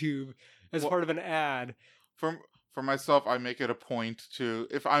on YouTube as part of an ad? For myself, I make it a point to,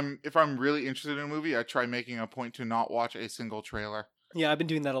 if I'm really interested in a movie, I try making a point to not watch a single trailer. Yeah, I've been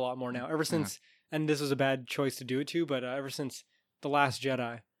doing that a lot more now. Ever since, and this was a bad choice to do it to, but ever since The Last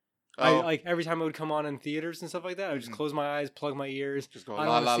Jedi. I like every time it would come on in theaters and stuff like that, I would just close my eyes, plug my ears. Just go I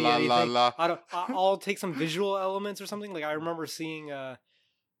la don't la want to see la anything. la I don't. I'll take some visual elements or something. Like I remember seeing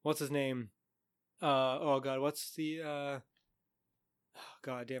what's his name? Oh god, what's the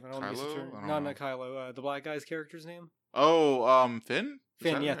God damn it! I don't want to miss Kylo? it. Not Kylo. The black guy's character's name. Oh, Finn.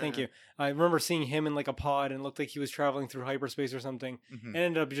 Finn, yeah, thank you. I remember seeing him in like a pod and it looked like he was traveling through hyperspace or something. Mm-hmm. It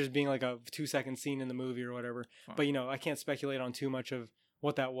ended up just being like a 2-second scene in the movie or whatever. Fine. But I can't speculate on too much of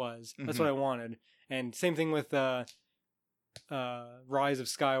what that was. That's Mm-hmm. what I wanted. And same thing with Rise of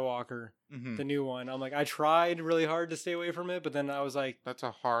Skywalker, Mm-hmm. the new one. I'm like, I tried really hard to stay away from it, but then I was like, that's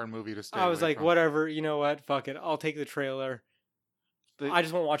a hard movie to stay. I was away like, from. whatever. You know what? Fuck it. I'll take the trailer. I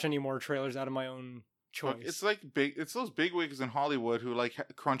just won't watch any more trailers out of my own choice. It's like it's those bigwigs in Hollywood who like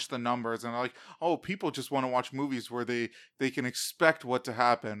crunch the numbers and are like, oh, people just want to watch movies where they can expect what to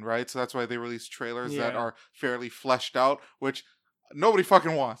happen, right? So that's why they release trailers that are fairly fleshed out, which nobody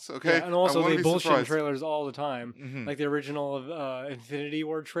fucking wants. Okay, and also they bullshit surprised. trailers all the time. Mm-hmm. Like the original Infinity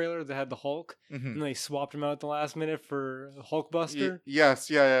War trailer that had the Hulk, and they swapped him out at the last minute for Hulkbuster. Yes,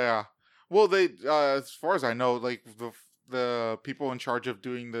 yeah. Well, they, as far as I know, like the people in charge of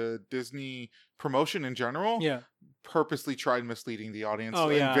doing the Disney promotion in general, purposely tried misleading the audience on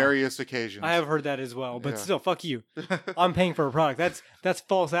various occasions. I have heard that as well, but still, fuck you. I'm paying for a product. That's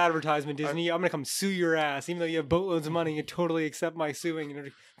false advertisement, Disney. I'm gonna come sue your ass, even though you have boatloads of money. You totally accept my suing, and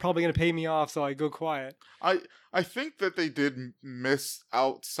you're probably gonna pay me off, so I go quiet. I think that they did miss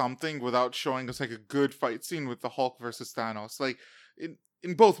out something without showing us like a good fight scene with the Hulk versus Thanos. Like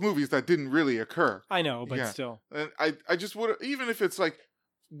in both movies, that didn't really occur. I know, but still. And I just would, even if it's like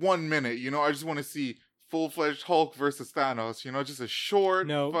 1 minute, I just want to see full-fledged Hulk versus Thanos, just a short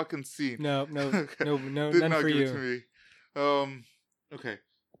fucking scene. No, none for you. To me. Okay.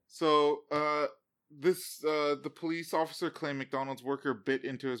 So, the police officer claimed McDonald's worker bit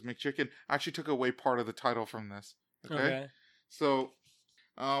into his McChicken actually took away part of the title from this. Okay. So,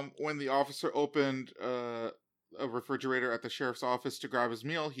 when the officer opened, a refrigerator at the sheriff's office to grab his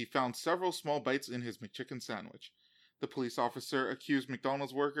meal, he found several small bites in his McChicken sandwich. The police officer accused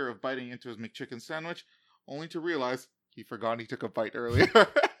McDonald's worker of biting into his McChicken sandwich, only to realize he forgot he took a bite earlier.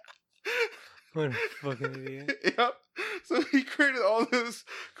 What a fucking idiot. Yep. So he created all this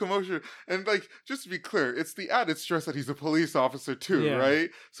commotion. And, like, just to be clear, it's the added stress that he's a police officer, too, right?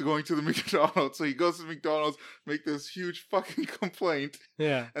 So going to the McDonald's. So he goes to McDonald's, make this huge fucking complaint.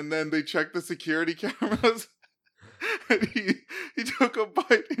 Yeah. And then they check the security cameras. And he took a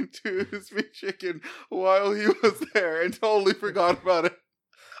bite into his McChicken while he was there and totally forgot about it.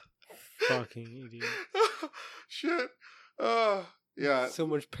 Fucking idiot. Shit. Yeah. So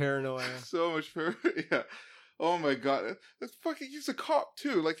much paranoia. Yeah. Oh my god. That's fucking, he's a cop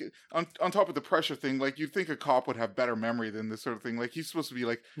too. Like, on top of the pressure thing, like, you'd think a cop would have better memory than this sort of thing. Like, he's supposed to be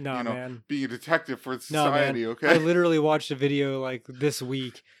like, man. being a detective for society, okay? I literally watched a video like this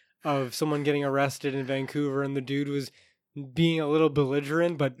week of someone getting arrested in Vancouver, and the dude was being a little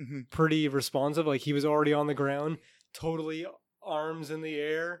belligerent, but pretty responsive. Like, he was already on the ground, totally arms in the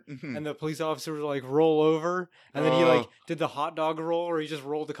air, and the police officer was like, roll over, and then he like did the hot dog roll, or he just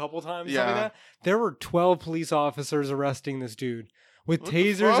rolled a couple times, something like that. There were 12 police officers arresting this dude with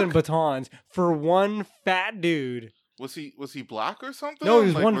tasers and batons for one fat dude. Was he black or something? No, he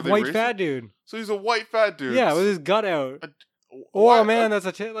was one white fat dude. So he's a white fat dude. Yeah, with his gut out. Man, that's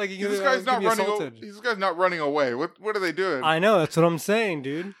a like. This guy's not running. This guy's not running away. What are they doing? I know. That's what I'm saying,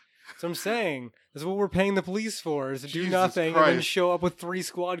 dude. That's what I'm saying. That's what we're paying the police for: is to do nothing and then show up with 3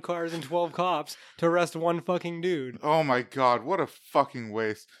 squad cars and 12 cops to arrest one fucking dude. Oh my god, what a fucking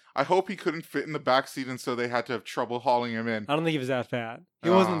waste! I hope he couldn't fit in the back seat, and so they had to have trouble hauling him in. I don't think he was that fat. He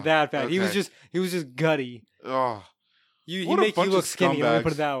wasn't that fat. Okay. He was just gutty. Oh, he make you look skinny. Let me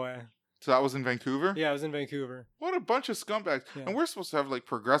put it that way. So that was in Vancouver? Yeah, it was in Vancouver. What a bunch of scumbags. Yeah. And we're supposed to have, like,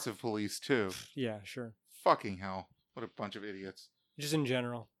 progressive police, too. Yeah, sure. Fucking hell. What a bunch of idiots. Just in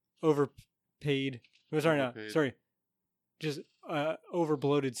general. Overpaid. Sorry. Just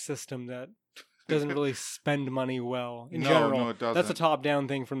over-bloated system that doesn't really spend money well. In general. No, it doesn't. That's a top-down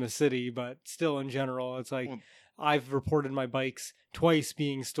thing from the city, but still in general, it's like... I've reported my bikes twice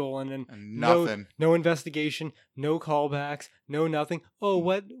being stolen and nothing. No investigation, no callbacks, no nothing. Oh,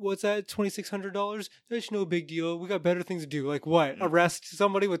 what's that? $2,600? That's no big deal. We got better things to do. Like what? Arrest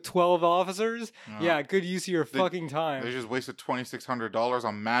somebody with 12 officers? Yeah, good use of your fucking time. They just wasted $2,600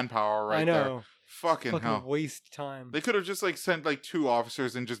 on manpower right there. I know. Fucking hell. Waste time. They could have just like sent like 2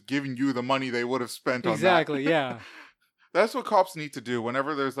 officers and just given you the money they would have spent on that. Exactly, yeah. That's what cops need to do.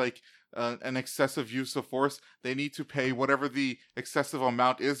 Whenever there's like an excessive use of force, they need to pay whatever the excessive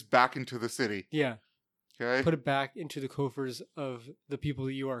amount is back into the city. Yeah. Okay. Put it back into the coffers of the people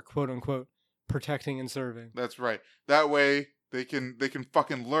that you are, quote unquote, protecting and serving. That's right. That way they can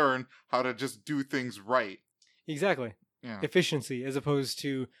fucking learn how to just do things right. Exactly. Yeah. Efficiency as opposed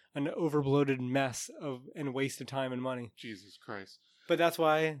to an overbloated mess and waste of time and money. Jesus Christ. But that's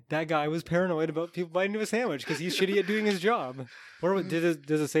why that guy was paranoid about people biting into his sandwich, because he's shitty at doing his job. Does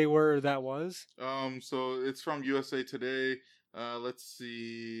it say where that was? So it's from USA Today. Let's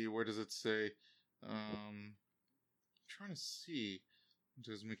see. Where does it say? I'm trying to see.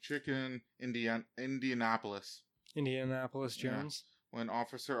 There's McChicken, Indianapolis. Indianapolis Jones. Yeah. When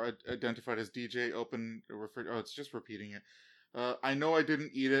officer identified as DJ opened it's just repeating it. I know I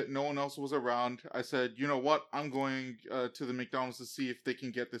didn't eat it. No one else was around. I said, you know what? I'm going to the McDonald's to see if they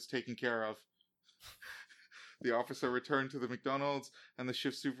can get this taken care of. The officer returned to the McDonald's, and the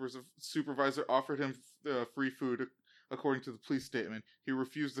shift supervisor offered him free food, according to the police statement. He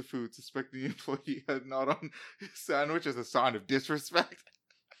refused the food, suspecting the employee had not on his sandwich as a sign of disrespect.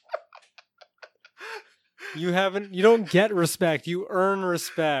 You don't get respect. You earn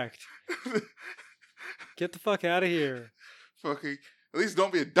respect. Get the fuck out of here. Fucking, at least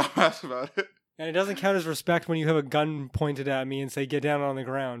don't be a dumbass about it. And it doesn't count as respect when you have a gun pointed at me and say, get down on the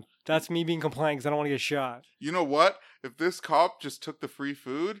ground. That's me being compliant because I don't want to get shot. You know what? If this cop just took the free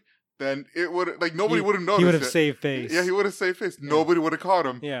food, then it would, nobody would have noticed. He would have saved face. Yeah, he would have saved face. Yeah. Nobody would have caught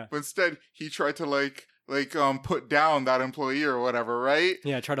him. Yeah. But instead, he tried to, put down that employee or whatever, right?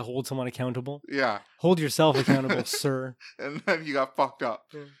 Yeah, try to hold someone accountable. Yeah. Hold yourself accountable, sir. And then he got fucked up.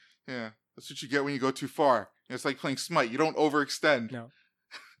 Yeah. That's what you get when you go too far. It's like playing Smite. You don't overextend. No.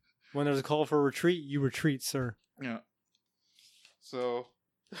 When there's a call for retreat, you retreat, sir. Yeah. So,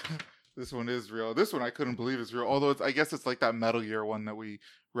 this one is real. This one I couldn't believe is real. Although I guess it's like that Metal Gear one that we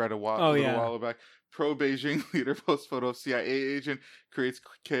read a while back. Pro-Beijing leader posts photo of CIA agent, creates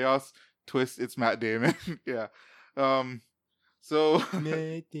chaos, twist, it's Matt Damon. Yeah. So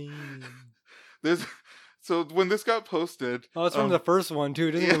Matt Damon. So when this got posted... Oh, it's from the first one, too.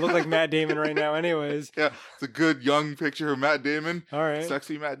 It doesn't even look like Matt Damon right now anyways. Yeah, it's a good young picture of Matt Damon. All right.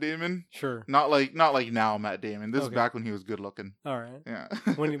 Sexy Matt Damon. Sure. Not like now Matt Damon. This is back when he was good looking. All right. Yeah.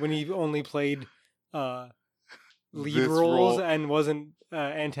 when he only played lead roles and wasn't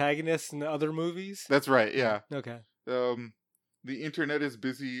antagonists in the other movies? That's right, yeah. Okay. The internet is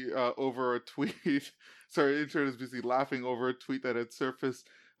busy over a tweet. Sorry, the internet is busy laughing over a tweet that had surfaced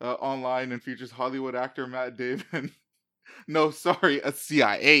online and features Hollywood actor Matt Damon. No, sorry, a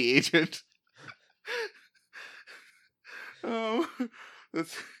CIA agent.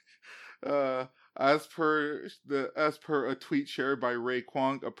 That's as per a tweet shared by Ray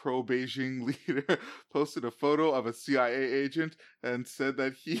Kwong, a pro-Beijing leader, posted a photo of a CIA agent and said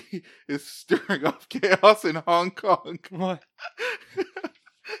that he is stirring up chaos in Hong Kong. What?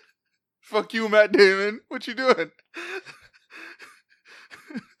 Fuck you, Matt Damon. What you doing?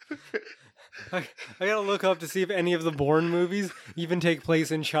 I gotta look up to see if any of the Bourne movies even take place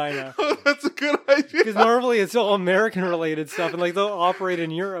in China. Oh, that's a good idea. Because normally it's all American related stuff, and they'll operate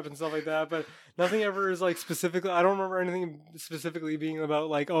in Europe and stuff like that. But nothing ever is specifically. I don't remember anything specifically being about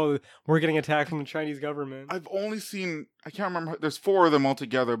we're getting attacked from the Chinese government. I've only seen. I can't remember. There's 4 of them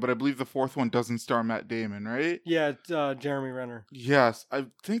altogether, but I believe the 4th one doesn't star Matt Damon, right? Yeah, it's Jeremy Renner. Yes, I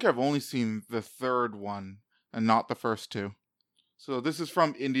think I've only seen the 3rd one and not the first 2. So this is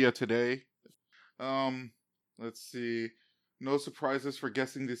from India Today. Let's see. No surprises for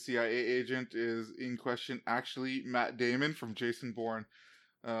guessing the CIA agent is in question actually Matt Damon from Jason Bourne.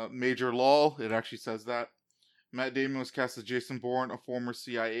 Major lol, it actually says that. Matt Damon was cast as Jason Bourne, a former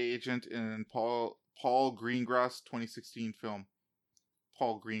CIA agent in Paul Greengrass 2016 film.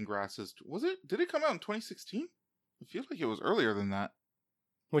 Paul Greengrass's... Did it come out in 2016? I feel like it was earlier than that.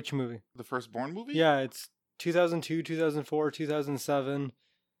 Which movie? The first Bourne movie? Yeah, it's 2002, 2004, 2007.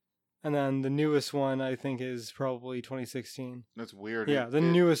 And then the newest one, I think, is probably 2016. That's weird. Yeah, the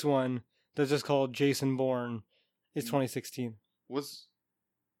newest one that's just called Jason Bourne is 2016.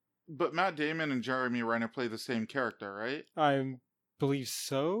 But Matt Damon and Jeremy Renner play the same character, right? I believe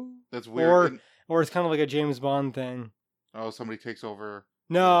so. That's weird. Or it's kind of like a James Bond thing. Oh, somebody takes over.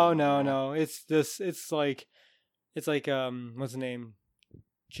 No. It's like what's the name?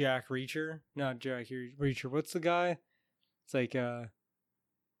 Jack Reacher? Not Jack Reacher. What's the guy? It's like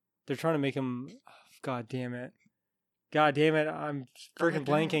they're trying to make him. Oh, God damn it! I'm freaking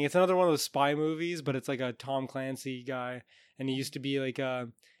blanking. It's another one of those spy movies, but it's like a Tom Clancy guy, and he used to be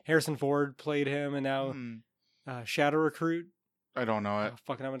Harrison Ford played him, and now Shadow Recruit. I don't know it. Oh,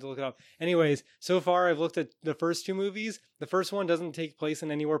 fucking, I'm going to look it up. Anyways, so far I've looked at the first 2 movies. The first one doesn't take place in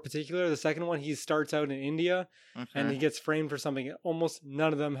anywhere particular. The second one, he starts out in India, and he gets framed for something. Almost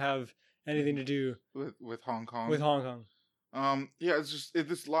none of them have anything to do with Hong Kong. with Hong Kong. Yeah, it's just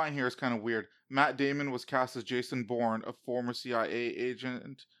this line here is kind of weird. Matt Damon was cast as Jason Bourne, a former CIA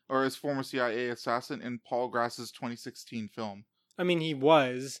agent, or as former CIA assassin in Paul Grass's 2016 film. I mean, he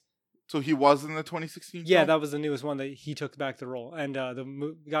was. So he was in the 2016 Yeah, film? that was the newest one that he took back the role. And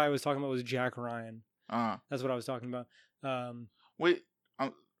the guy I was talking about was Jack Ryan. That's what I was talking about. Wait.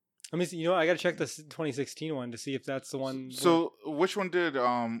 Let me see. You know what? I got to check this 2016 one to see if that's the one. So which one did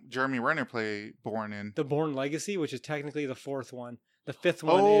Jeremy Renner play Bourne in? The Bourne Legacy, which is technically the fourth one. The fifth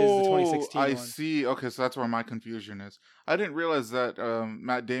one is the 2016 I one. see. Okay, so that's where my confusion is. I didn't realize that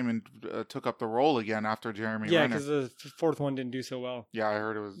Matt Damon took up the role again after Jeremy Renner. Yeah, because the fourth one didn't do so well. Yeah, I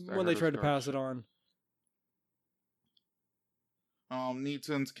heard it was... When they tried to pass it on.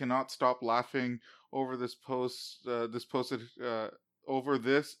 Neetons cannot stop laughing over this post. Over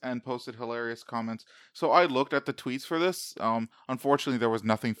this and posted hilarious comments. So I looked at the tweets for this. Unfortunately, there was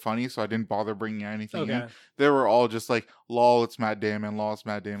nothing funny, so I didn't bother bringing anything in. They were all just like, "Lol, it's Matt Damon. Lol, it's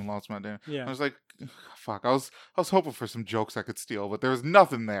Matt Damon. Lol, it's Matt Damon." Yeah. I was like, "Fuck!" I was hoping for some jokes I could steal, but there was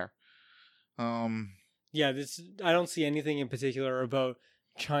nothing there. Yeah, I don't see anything in particular about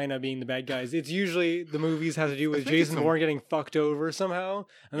China being the bad guys. It's usually the movies have to do with Jason Bourne getting fucked over somehow,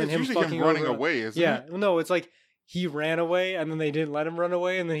 and then him running away. Isn't it? Yeah, no, it's like he ran away, and then they didn't let him run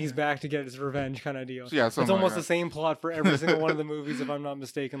away, and then he's back to get his revenge kind of deal. Yeah, it's almost the same plot for every single one of the movies, if I'm not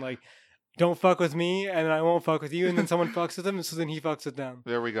mistaken. Like, don't fuck with me, and I won't fuck with you, and then someone fucks with him, and so then he fucks with them.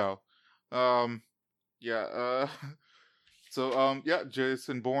 There we go.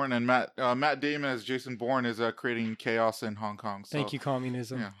 Jason Bourne and Matt Damon as Jason Bourne is creating chaos in Hong Kong. So, thank you,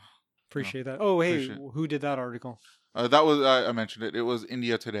 communism. Yeah. Appreciate that. Oh, hey, who did that article? That was I mentioned it. It was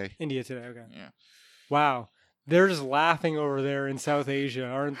India Today. India Today. Okay. Yeah. Wow. They're just laughing over there in South Asia,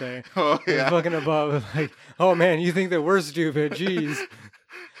 aren't they? Oh, yeah. They're fucking above. Like, oh, man, you think that we're stupid? Jeez.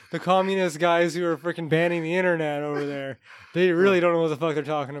 The communist guys who are freaking banning the internet over there, they really don't know what the fuck they're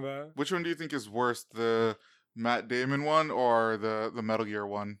talking about. Which one do you think is worse, the Matt Damon one or the Metal Gear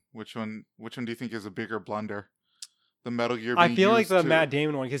one? Which one do you think is a bigger blunder? The Metal Gear being I feel like the Matt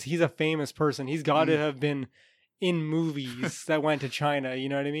Damon one, because he's a famous person. He's got to have been in movies that went to China, you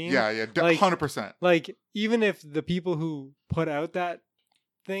know what I mean? Yeah, 100%. Like, even if the people who put out that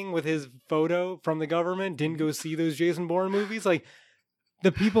thing with his photo from the government didn't go see those Jason Bourne movies, like,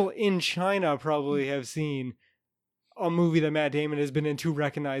 the people in China probably have seen a movie that Matt Damon has been in to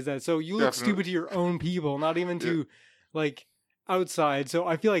recognize that. So you look stupid to your own people, not even to, like, outside. So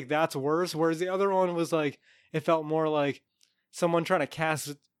I feel like that's worse, whereas the other one was, like, it felt more like someone trying to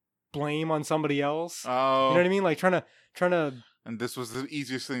cast blame on somebody else. Oh, you know what I mean? Like trying to. And this was the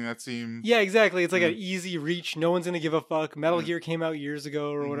easiest thing that seemed. Yeah, exactly. It's like an easy reach. No one's gonna give a fuck. Metal Gear came out years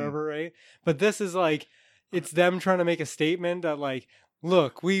ago or whatever, right? But this is like, it's them trying to make a statement that like,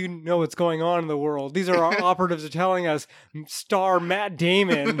 look, we know what's going on in the world. These are our operatives are telling us star Matt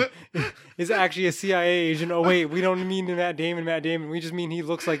Damon is actually a CIA agent. Oh, wait, we don't mean Matt Damon. We just mean he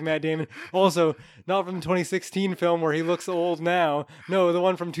looks like Matt Damon. Also, not from the 2016 film where he looks old now. No, the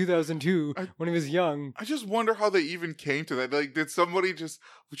one from 2002 when he was young. I just wonder how they even came to that. Like, did somebody just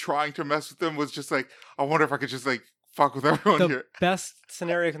trying to mess with them was just like, I wonder if I could just like fuck with everyone here. The best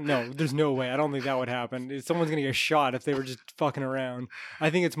scenario... No, there's no way. I don't think that would happen. Someone's going to get shot if they were just fucking around. I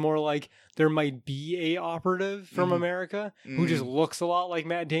think it's more like there might be a operative from America who just looks a lot like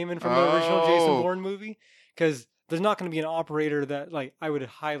Matt Damon from the original Jason Bourne movie. Because there's not going to be an operator that... Like, I would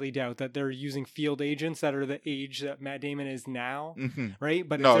highly doubt that they're using field agents that are the age that Matt Damon is now. Right?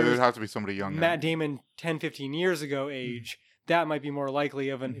 But no, there'd have to be somebody younger. Matt Damon 10, 15 years ago age... that might be more likely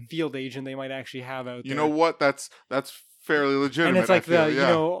of a field agent they might actually have out there. You know what? That's fairly legitimate. And it's like you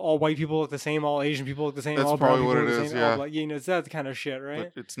know, all white people look the same, all Asian people look the same, all brown people look the same. Yeah. You know, it's that kind of shit,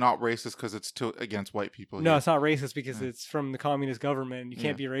 right? But it's not racist because it's against white people. No, it's not racist because it's from the communist government. You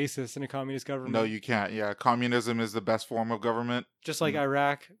can't be racist in a communist government. No, you can't. Yeah, communism is the best form of government. Just like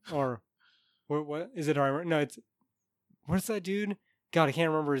Iraq or what is it? Iraq? No, it's what's that dude? God, I can't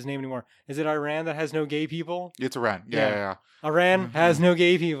remember his name anymore. Is it Iran that has no gay people? It's Iran. Yeah. Iran has no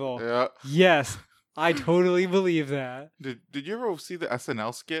gay people. Yeah. Yes, I totally believe that. Did you ever see the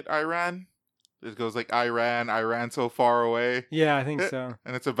SNL skit Iran? It goes like Iran so far away. Yeah, I think so.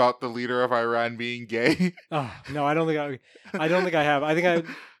 And it's about the leader of Iran being gay. Oh no, I don't think I have. I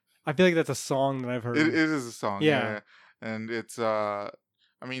feel like that's a song that I've heard. It is a song. Yeah. And it's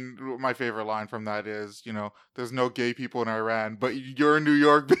I mean, my favorite line from that is, you know, there's no gay people in Iran, but you're in New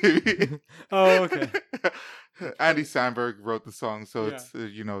York, baby. Oh, okay. Andy Samberg wrote the song, so it's,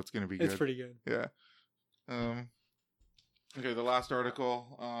 you know, it's going to be good. It's pretty good. Yeah. Okay, the last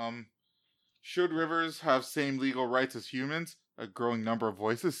article. Should rivers have same legal rights as humans? a growing number of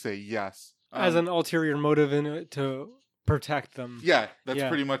voices say yes. As an ulterior motive in it to protect them. Yeah, that's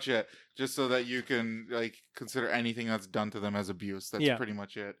pretty much it. Just so that you can like consider anything that's done to them as abuse. That's pretty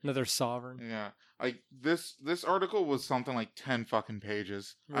much it. Another sovereign. Yeah. Like this article was something like 10 fucking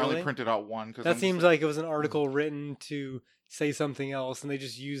pages. Really? I only printed out one because that seems like it was an article written to say something else, and they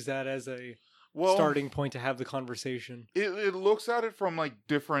just used that as a starting point to have the conversation. It looks at it from like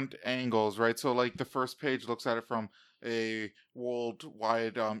different angles, right? So like the first page looks at it from a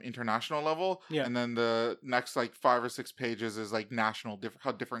worldwide international level, and then the next like 5 or 6 pages is like national,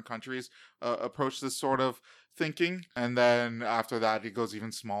 how different countries approach this sort of thinking, and then after that it goes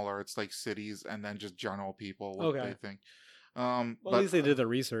even smaller. It's like cities and then just general people what they think. Well, at least they did the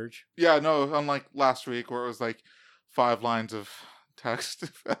research. Yeah, no, unlike last week where it was like 5 lines of text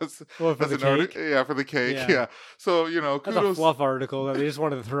for the cake. For the cake. Yeah. So, kudos. That's a fluff article that they just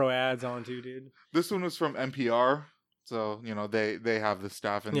wanted to throw ads onto, dude. This one was from NPR. So, they have the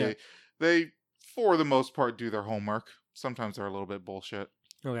staff and they for the most part do their homework. Sometimes they're a little bit bullshit.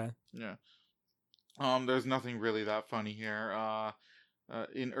 Okay. Yeah. There's nothing really that funny here.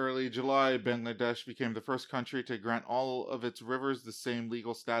 In early July, Bangladesh became the first country to grant all of its rivers the same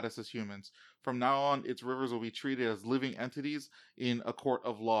legal status as humans. From now on, its rivers will be treated as living entities in a court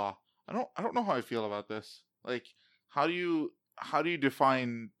of law. I don't know how I feel about this. Like, how do you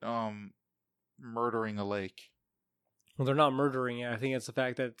define murdering a lake? Well, they're not murdering it. I think it's the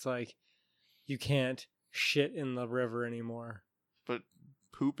fact that it's like you can't shit in the river anymore. But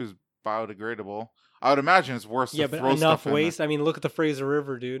poop is biodegradable. I would imagine it's worse. Yeah, but enough waste. I mean, look at the Fraser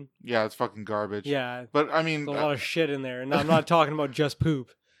River, dude. Yeah, it's fucking garbage. Yeah, but I mean, there's a lot of shit in there, and I'm not talking about just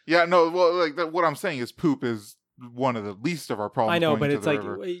poop. Yeah, no. Well, like what I'm saying is poop is one of the least of our problems. I know, but it's like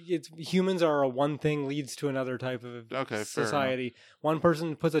river. Humans are one thing leads to another type of society. One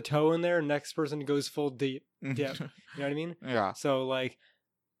person puts a toe in there, next person goes full deep. You know what I mean? Yeah. So like,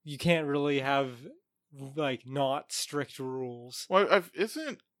 you can't really have like not strict rules. Well,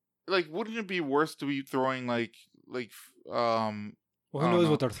 wouldn't it be worse to be throwing well, who knows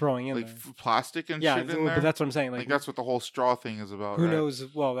what they're throwing in like there? Plastic and shit in there? But that's what I'm saying. Like that's what the whole straw thing is about. Who right? knows?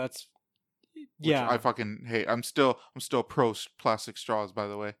 Well, that's Which I fucking hate. I'm still pro plastic straws, by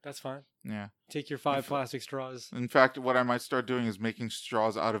the way. That's fine. Yeah. Take your 5 plastic straws. In fact, what I might start doing is making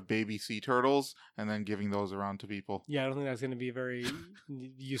straws out of baby sea turtles and then giving those around to people. Yeah, I don't think that's going to be very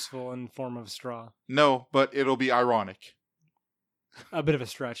useful in form of straw. No, but it'll be ironic. A bit of a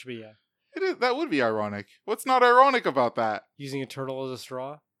stretch, but yeah. It is. That would be ironic. What's not ironic about that? Using a turtle as a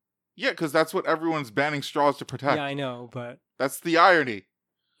straw? Yeah, because that's what everyone's banning straws to protect. Yeah, I know, but... That's the irony.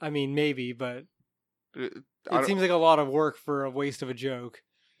 I mean, maybe, but... It seems like a lot of work for a waste of a joke.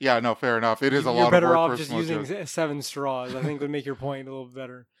 Yeah, no, fair enough. It is a lot of work. You're better off just using 7 straws. I think would make your point a little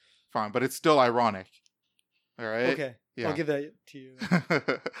better. Fine, but it's still ironic. All right? Okay. Yeah. I'll give that to you.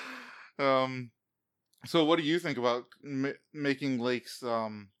 So what do you think about making lakes...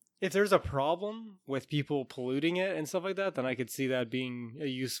 If there's a problem with people polluting it and stuff like that, then I could see that being a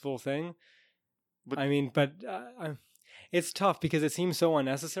useful thing. But it's tough because it seems so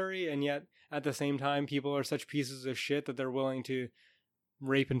unnecessary, and yet at the same time, people are such pieces of shit that they're willing to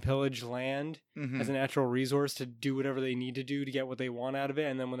rape and pillage land as a natural resource to do whatever they need to do to get what they want out of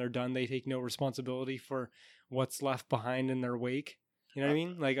it, and then when they're done, they take no responsibility for what's left behind in their wake. You know what I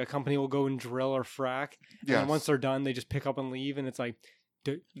mean? Like a company will go and drill or frack, and once they're done, they just pick up and leave, and it's like,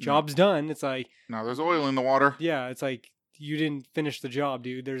 job's done. It's like, now there's oil in the water. Yeah, it's like, you didn't finish the job,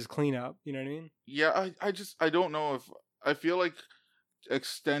 dude. There's cleanup. You know what I mean? Yeah, I don't know if... I feel like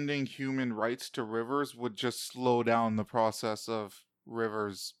extending human rights to rivers would just slow down the process of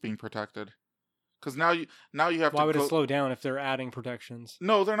rivers being protected. Because now you have to... Why would it slow down if they're adding protections?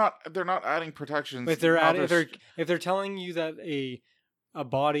 No, they're not adding protections. But if they're telling you that a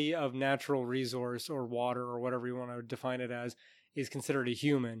body of natural resource or water or whatever you want to define it as is considered a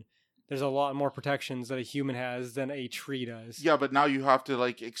human, there's a lot more protections that a human has than a tree does. Yeah, but now you have to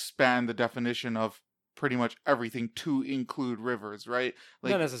like expand the definition of pretty much everything to include rivers, right?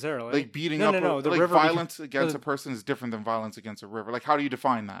 Like, not necessarily. Like beating up, the like river violence against a person is different than violence against a river. Like, how do you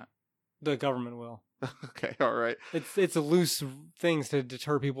define that? The government will. Okay, all right. It's loose things to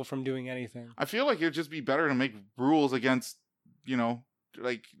deter people from doing anything. I feel like it'd just be better to make rules against,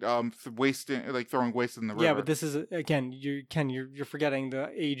 like wasting, like throwing waste in the river. Yeah, but this is again, you're forgetting the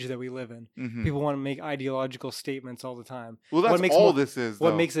age that we live in. Mm-hmm. People want to make ideological statements all the time. Well, that's this is.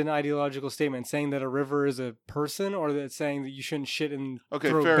 What makes an ideological statement? Saying that a river is a person, or that saying that you shouldn't shit in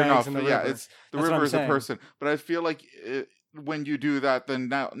fair enough. in the yeah, river? The river is a person, but I feel like when you do that, then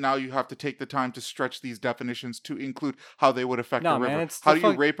now you have to take the time to stretch these definitions to include how they would affect a river. How do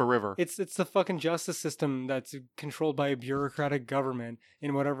you rape a river? It's the fucking justice system that's controlled by a bureaucratic government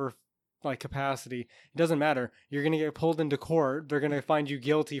in whatever capacity. It doesn't matter. You're gonna get pulled into court. They're gonna find you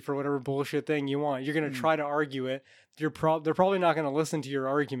guilty for whatever bullshit thing you want. You're gonna try to argue it. They're probably not gonna listen to your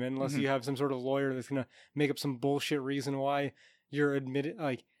argument unless you have some sort of lawyer that's gonna make up some bullshit reason why you're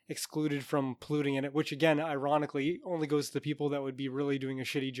excluded from polluting in it, which again, ironically, only goes to the people that would be really doing a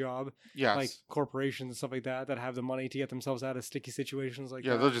shitty job. Yes. Like corporations and stuff like that have the money to get themselves out of sticky situations like that.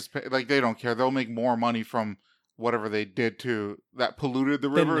 Yeah, they'll just pay, they don't care. They'll make more money from whatever they did to that polluted the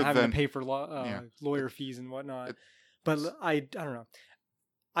river than having to pay for lawyer fees and whatnot. But I don't know.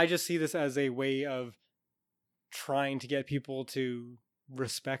 I just see this as a way of trying to get people to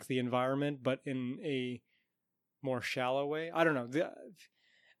respect the environment, but in a more shallow way. I don't know.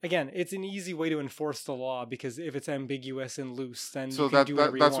 Again, it's an easy way to enforce the law because if it's ambiguous and loose, then you can do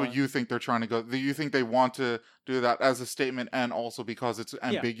whatever you want. That's what you think they're trying to go. Do you think they want to do that as a statement and also because it's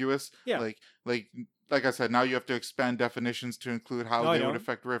ambiguous? Yeah. Like I said, now you have to expand definitions to include how they would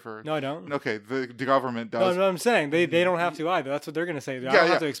affect river. No, I don't. Okay, the government does. No, I'm saying they don't have to either. That's what they're going to say. I don't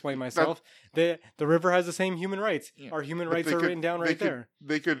have to explain myself. The river has the same human rights. Yeah. Our human rights are written down there.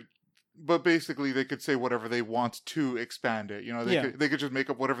 They could. But basically, they could say whatever they want to expand it. You know, they could just make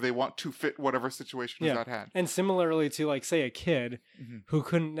up whatever they want to fit whatever situation is at hand. And similarly to, say, a kid who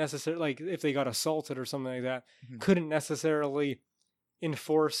couldn't necessarily, if they got assaulted or something like that, couldn't necessarily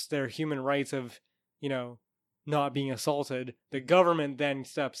enforce their human rights of, not being assaulted. The government then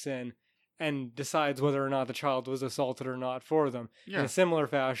steps in and decides whether or not the child was assaulted or not for them. Yeah. In a similar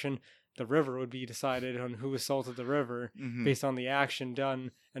fashion, the river would be decided on who assaulted the river based on the action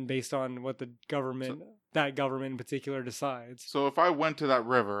done and based on what the government, that government in particular, decides. So if I went to that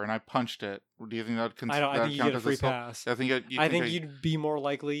river and I punched it, do you think that would I think you get a free pass. I think you'd be more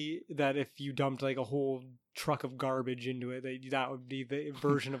likely that if you dumped a whole truck of garbage into it, that would be the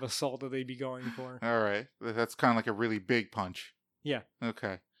version of assault that they'd be going for. All right. That's kind of like a really big punch. Yeah.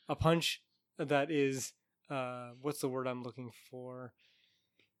 Okay. A punch that is, what's the word I'm looking for?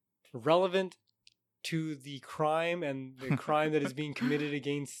 Relevant to the crime and the crime that is being committed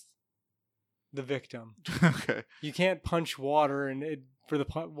against the victim. Okay. You can't punch water for the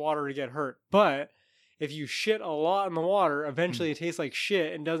water to get hurt. But if you shit a lot in the water, eventually it tastes like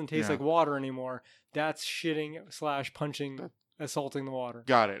shit and doesn't taste like water anymore. That's shitting / punching, assaulting the water.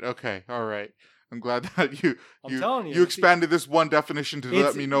 Got it. Okay. All right. I'm glad that you expanded this one definition to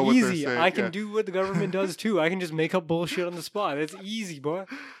let me know what they're saying. I can do what the government does too. I can just make up bullshit on the spot. It's easy, boy.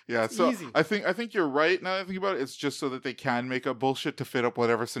 Yeah, it's easy. I think you're right. Now that I think about it, it's just so that they can make up bullshit to fit up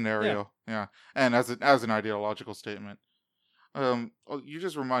whatever scenario. Yeah. And as an ideological statement. You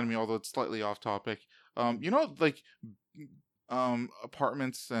just reminded me, although it's slightly off topic.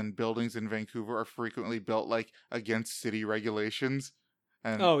 Apartments and buildings in Vancouver are frequently built against city regulations.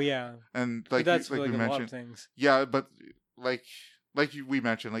 And, and that's you a mentioned, lot of things. Yeah, but we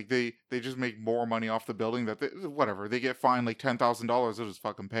mentioned, they just make more money off the building that they get fined $10,000, they'll just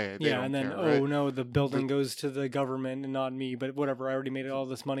fucking pay it. They don't then care, no, the building goes to the government and not me. But whatever, I already made all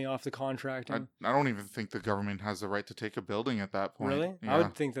this money off the contract. I don't even think the government has the right to take a building at that point. Really? Yeah. I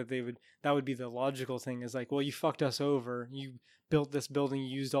would think that that would be the logical thing. Is well, you fucked us over. You built this building, you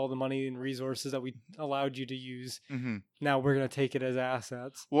used all the money and resources that we allowed you to use. Mm-hmm. Now we're gonna take it as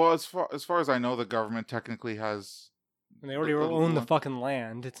assets. Well, as far as I know, the government technically has. And they already own the fucking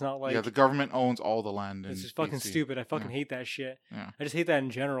land. It's not like... Yeah, the government owns all the land. It's just fucking stupid. I fucking hate that shit. Yeah. I just hate that in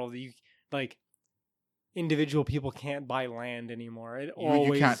general. That individual people can't buy land anymore.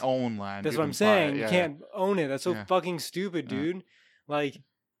 You can't own land. That's what I'm saying. You can't own it. That's so fucking stupid, dude. I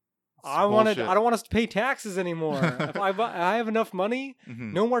don't want us to pay taxes anymore. If I have enough money,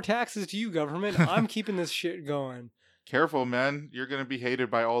 no more taxes to you, government. I'm keeping this shit going. Careful, man. You're going to be hated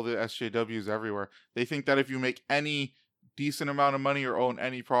by all the SJWs everywhere. They think that if you make any decent amount of money or own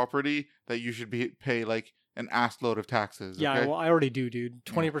any property, that you should pay an ass load of taxes. Yeah, okay? Well, I already do, dude.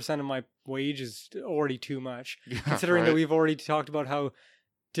 20% of my wage is already too much. Considering that we've already talked about how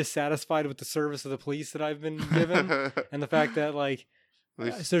dissatisfied with the service of the police that I've been given, and the fact that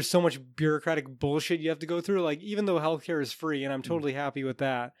there's so much bureaucratic bullshit you have to go through. Even though healthcare is free, and I'm totally happy with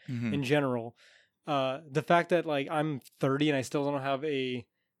that in general, the fact that I'm 30 and I still don't have a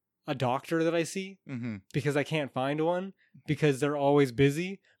doctor that I see because I can't find one because they're always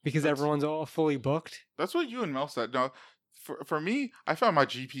busy because everyone's all fully booked. That's what you and Mel said. No, for me, I found my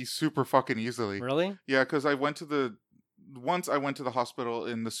GP super fucking easily. Really? Yeah, because I went to the hospital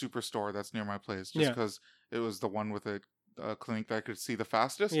in the Superstore that's near my place just because it was the one with a clinic that I could see the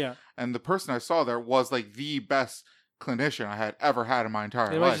fastest. Yeah. And the person I saw there was the best clinician I had ever had in my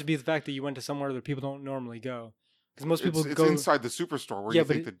entire It life. might just be the fact that you went to somewhere that people don't normally go. Because most people It's go inside the superstore where you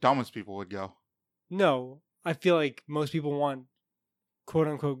think the dumbest people would go. No, I feel like most people want quote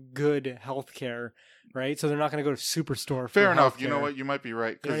unquote good healthcare, right? So they're not going to go to superstore. Fair enough. Healthcare. You know what? You might be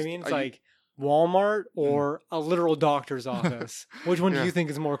right. You know what I mean? It's like Walmart or a literal doctor's office. Which one do you think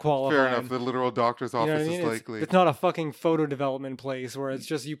is more qualified? Fair enough. The literal doctor's office is likely. It's not a fucking photo development place where it's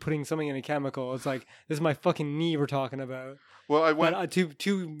just you putting something in a chemical. It's like, this is my fucking knee we're talking about. Well, I went... But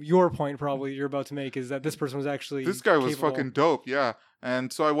to your point probably you're about to make is that this person was actually This guy was capable. fucking dope, yeah.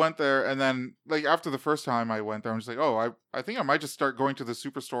 And so I went there, and then, like, after the first time I went there, I'm just like, oh, I think I might just start going to the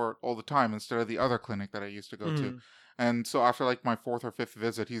superstore all the time instead of the other clinic that I used to go to. And so after, like, my 4th or 5th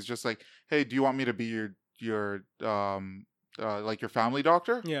visit, he's just like, hey, do you want me to be your like, your family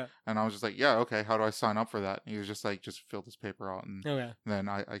doctor? Yeah. And I was just like, yeah, okay, how do I sign up for that? And he was just like, just fill this paper out, and then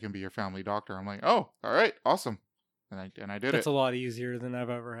I can be your family doctor. I'm like, oh, all right, awesome. And I did it. That's a lot easier than I've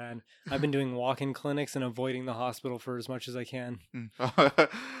ever had. I've been doing walk-in clinics and avoiding the hospital for as much as I can. I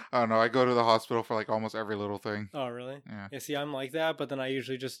don't know. I go to the hospital for like almost every little thing. Oh, really? Yeah. See, I'm like that, but then I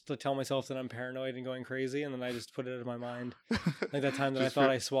usually just tell myself that I'm paranoid and going crazy, and then I just put it out of my mind. Like that time that I thought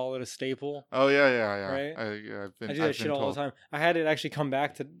I swallowed a staple. Oh, yeah. Right? I do that shit all the time. I had it actually come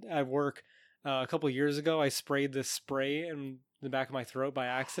back at work a couple of years ago. I sprayed this spray in the back of my throat by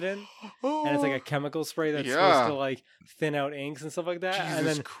accident, and it's like a chemical spray that's supposed to like thin out inks and stuff like that. Jesus and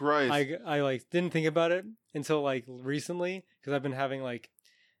then Christ. I like didn't think about it until like recently, because I've been having like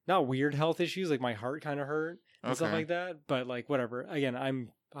not weird health issues, like my heart kind of hurt and stuff like that, but like whatever. Again,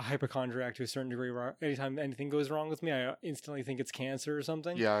 I'm a hypochondriac to a certain degree where anytime anything goes wrong with me, I instantly think it's cancer or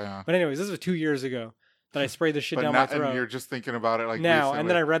something. Yeah. But anyways, this was 2 years ago that I sprayed this shit down my throat. And you're just thinking about it like now, recently. And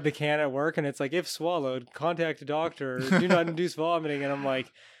then I read the can at work, and it's like, if swallowed, contact a doctor. Do not induce vomiting. And I'm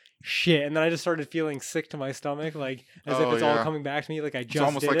like, shit. And then I just started feeling sick to my stomach, like as if it's all coming back to me, like I just did it.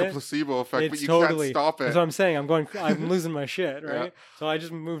 It's almost like a placebo effect, it's but you totally, can't stop it. That's what I'm saying. I'm losing my shit, right? So I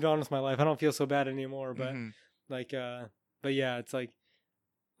just moved on with my life. I don't feel so bad anymore, but but yeah, it's like,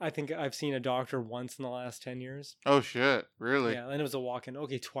 I think I've seen a doctor once in the last 10 years. Oh shit, really? Yeah, and it was a walk-in.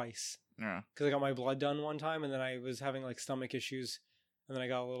 Okay, twice. Yeah. Because I got my blood done one time, and then I was having like stomach issues, and then I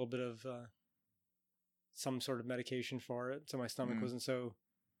got a little bit of some sort of medication for it, so my stomach wasn't so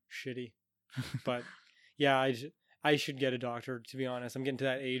shitty. But yeah, I should get a doctor, to be honest. I'm getting to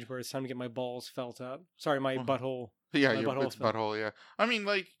that age where it's time to get my balls felt up. Sorry, my butthole. Yeah, it's butthole, yeah. I mean,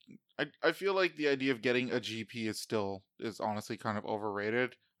 like, I feel like the idea of getting a GP is honestly kind of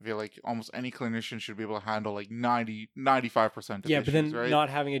overrated. I feel like almost any clinician should be able to handle like 95% of issues, but then right?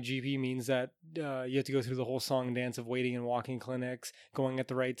 Not having a GP means that you have to go through the whole song and dance of waiting and walking clinics, going at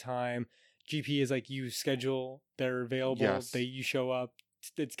the right time. GP is like you schedule, they're available, you show up,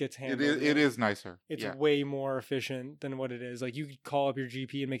 it gets handled. It is nicer. It's way more efficient than what it is. Like you could call up your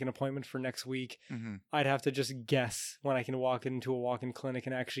GP and make an appointment for next week. Mm-hmm. I'd have to just guess when I can walk into a walk-in clinic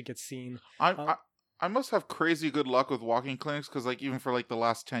and actually get seen. I must have crazy good luck with walk-in clinics, because like even for like the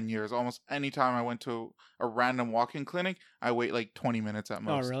last 10 years, almost any time I went to a random walk-in clinic, I wait like 20 minutes at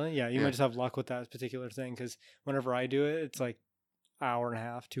most. Oh, really? Yeah, you might just have luck with that particular thing, because whenever I do it, it's like hour and a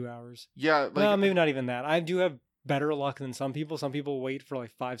half, 2 hours. Yeah. Like, well, maybe not even that. I do have better luck than some people. Some people wait for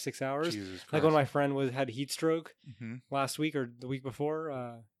like 5-6 hours. Jesus Christ. Like when my friend had heat stroke last week or the week before,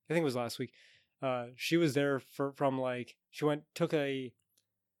 I think it was last week. She was there took an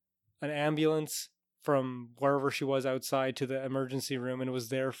ambulance from wherever she was outside to the emergency room, and was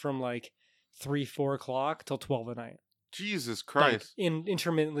there from like 3-4 o'clock till 12 at night. Jesus Christ! Like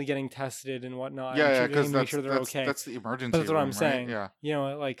intermittently getting tested and whatnot. Yeah, because make sure they're okay. That's the emergency. But that's what room, I'm saying. Right? Yeah. You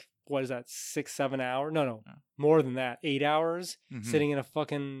know, like what is that? 6-7 hours? No, more than that. 8 hours sitting in a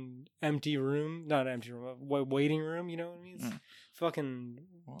fucking empty room. Not an empty room, a waiting room. You know what I mean? It's fucking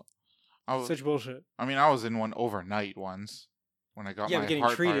such bullshit. I mean, I was in one overnight once when I got my getting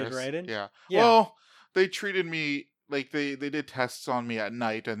heart treated, virus. right? Yeah. Well, they treated me. Like they did tests on me at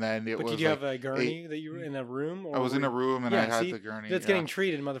night, and then But did you have a gurney that you were in a room? Or I was in a room, and I had the gurney. That's getting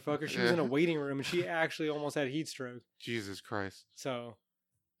treated, motherfucker. She was in a waiting room, and she actually almost had heat stroke. Jesus Christ. So,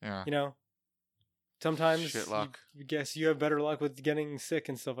 yeah, sometimes shit luck. You guess you have better luck with getting sick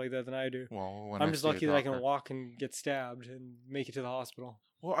and stuff like that than I do. Well, I'm just lucky that I can walk and get stabbed and make it to the hospital.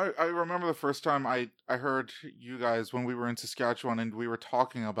 Well, I remember the first time I heard you guys when we were in Saskatchewan, and we were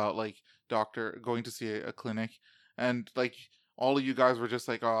talking about like going to see a clinic. And like all of you guys were just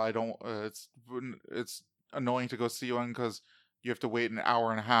like, oh, I don't. It's annoying to go see one because you have to wait an hour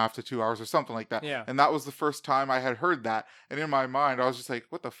and a half to 2 hours or something like that. Yeah. And that was the first time I had heard that. And in my mind, I was just like,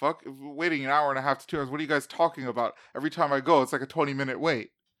 what the fuck? Waiting an hour and a half to 2 hours? What are you guys talking about? Every time I go, it's like a 20-minute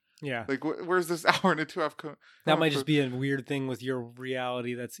wait. Yeah. Like, where's this hour and a 2.5? That might just be a weird thing with your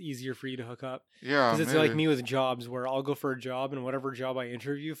reality that's easier for you to hook up. Yeah, because it's like me with jobs, where I'll go for a job, and whatever job I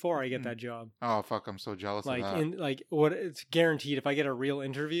interview for, I get that job. Oh fuck! I'm so jealous like of that. What it's guaranteed. If I get a real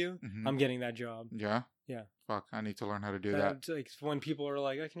interview, I'm getting that job. Yeah. Yeah. Fuck! I need to learn how to do that. Like when people are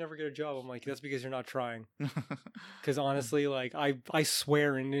like, "I can never get a job," I'm like, "That's because you're not trying." Because honestly, like I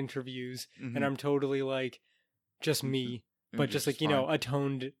swear in interviews, and I'm totally like just me, but just like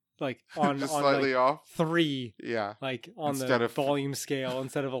atoned. Like on just on slightly like off 3, yeah, like on the volume scale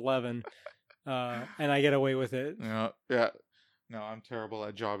instead of 11, and I get away with it. Yeah. No, I'm terrible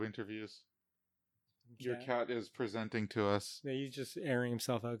at job interviews. Your cat is presenting to us. Yeah, he's just airing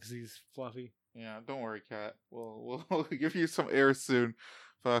himself out because he's fluffy. Yeah, don't worry, cat. We'll give you some air soon.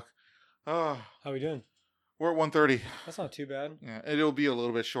 Fuck. Oh. How we doing? We're at 1:30. That's not too bad. Yeah, it'll be a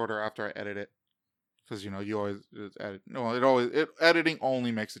little bit shorter after I edit it. Because you always edit. No, editing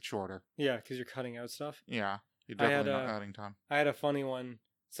only makes it shorter. Yeah, because you're cutting out stuff. Yeah, you're definitely not adding time. I had a funny one.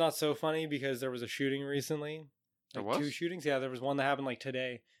 It's not so funny because there was a shooting recently. There was 2 shootings. Yeah, there was one that happened like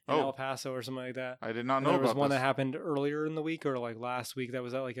today in El Paso or something like that. I did not know about this. There was one that happened earlier in the week or like last week that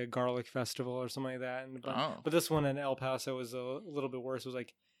was at like a garlic festival or something like that. But this one in El Paso was a little bit worse. It was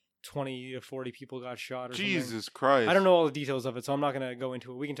like 20 to 40 people got shot or Jesus something. Christ. I don't know all the details of it, so I'm not going to go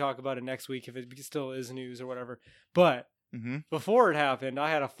into it. We can talk about it next week if it still is news or whatever. But before it happened,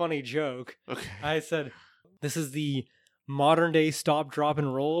 I had a funny joke. Okay. I said, this is the modern day stop, drop,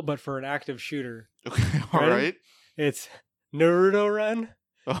 and roll, but for an active shooter. Okay, all right. It's Naruto run.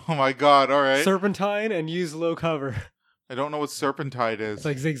 Oh my god, all right. Serpentine and use low cover. I don't know what serpentine is. It's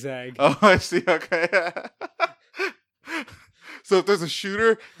like zigzag. Oh, I see. Okay. So if there's a shooter,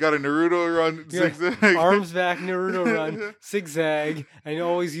 you got a Naruto run, zigzag. Arms back, Naruto run, zigzag, and you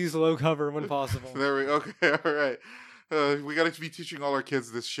always use low cover when possible. There we go. Okay, all right. We got to be teaching all our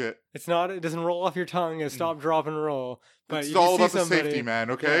kids this shit. It doesn't roll off your tongue as stop, drop, and roll. But it's all about the safety, man,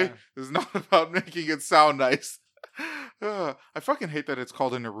 okay? Yeah. It's not about making it sound nice. I fucking hate that it's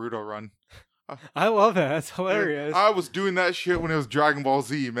called a Naruto run. I love that. That's hilarious. I was doing that shit when it was Dragon Ball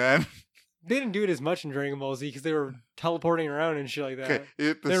Z, man. They didn't do it as much in Dragon Ball Z because they were teleporting around and shit like that. Okay,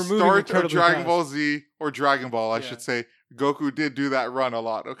 at the start of Dragon Ball Z, or Dragon Ball, I should say, Goku did do that run a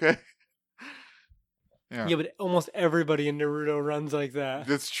lot, okay? Yeah, but almost everybody in Naruto runs like that.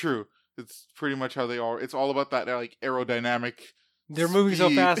 That's true. It's pretty much how they are. It's all about that like aerodynamic They're moving so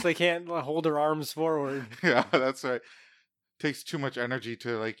fast they can't hold their arms forward. Yeah, that's right. Takes too much energy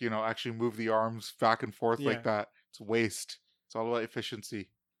to actually move the arms back and forth like that. It's waste. It's all about efficiency.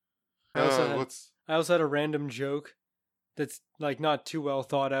 I also had a random joke that's like not too well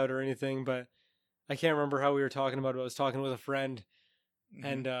thought out or anything, but I can't remember how we were talking about it. I was talking with a friend,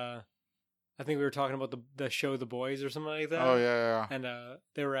 and I think we were talking about the show The Boys or something like that. Oh yeah. And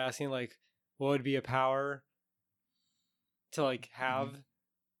they were asking like, what would be a power to like have?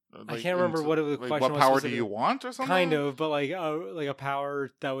 I can't remember what the question was. What power do you want or something? Kind of, but like a power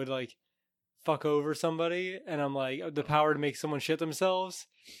that would like fuck over somebody, and I'm like the power to make someone shit themselves,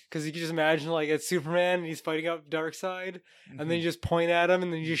 because you can just imagine like it's Superman and he's fighting up Darkseid, and then you just point at him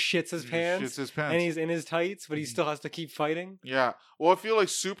and then he just shits his pants, and he's in his tights, but he still has to keep fighting. Yeah, well, I feel like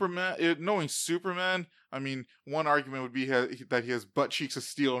Superman, knowing Superman, I mean, one argument would be that he has butt cheeks of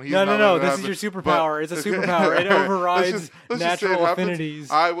steel, and he's no. This is your superpower. It's a superpower. It overrides natural affinities.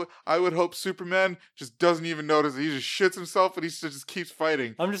 I would hope Superman just doesn't even notice it. He just shits himself, and he just keeps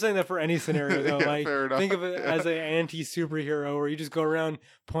fighting. I'm just saying that for any scenario, though. Like, think of it as an anti-superhero, where you just go around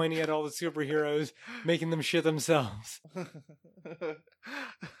pointing at all the superheroes, making them shit themselves.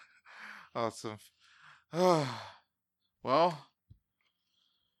 Awesome. Well,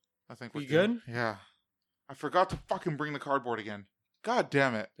 I think we're good. Yeah. I forgot to fucking bring the cardboard again. God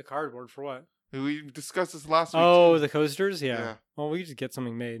damn it. The cardboard for what? We discussed this last week. Oh, the coasters? Yeah. Well, we just get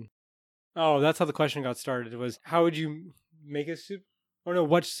something made. Oh, that's how the question got started. It was, how would you make a super... Or no,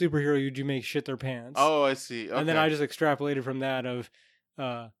 what superhero would you make shit their pants? Oh, I see. Okay. And then I just extrapolated from that of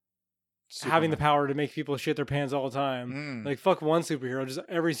having the power to make people shit their pants all the time. Like, fuck one superhero. Just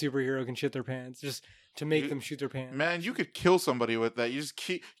every superhero can shit their pants. Just to make them shoot their pants. Man, you could kill somebody with that. You just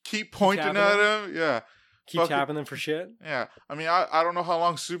keep pointing at him. Yeah. Keep tapping them for shit? Yeah. I mean, I don't know how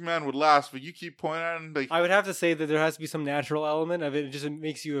long Superman would last, but you keep pointing at him. Like, I would have to say that there has to be some natural element of it. It just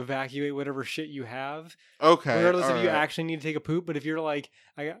makes you evacuate whatever shit you have. Okay. Regardless if you actually need to take a poop. But if you're like,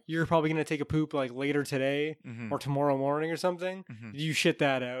 you're probably going to take a poop like later today or tomorrow morning or something, you shit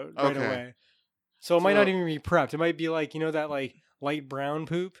that out right away. So it might not even be prepped. It might be like, that like light brown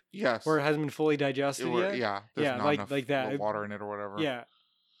poop. Yes. Where it hasn't been fully digested yet. Yeah. Yeah, like that. Water in it or whatever. Yeah.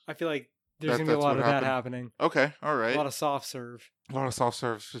 I feel like there's going to be a lot of that happening. Okay, all right. A lot of soft serve. A lot of soft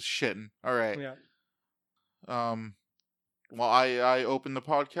serve just shitting. All right. Yeah. Well, I open the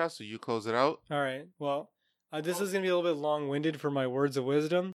podcast, so you close it out. All right. Well, this is going to be a little bit long-winded for my words of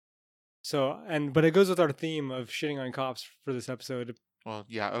wisdom. So, but it goes with our theme of shitting on cops for this episode. Well,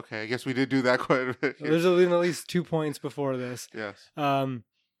 yeah, okay. I guess we did do that quite a bit. There's been at least 2 points before this. Yes.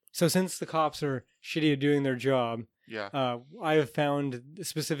 So since the cops are shitty at doing their job, yeah, I have found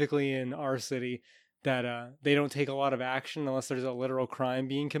specifically in our city that they don't take a lot of action unless there's a literal crime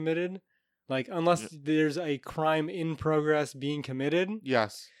being committed. Like unless there's a crime in progress being committed.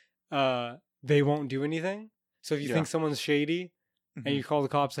 Yes. They won't do anything. So if you think someone's shady and you call the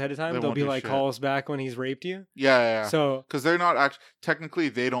cops ahead of time, they'll be like, call us back when he's raped you. Yeah. So because they're not actually technically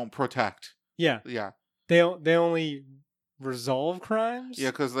they don't protect. Yeah. They only resolve crimes.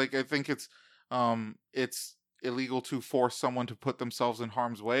 Yeah, because like I think it's illegal to force someone to put themselves in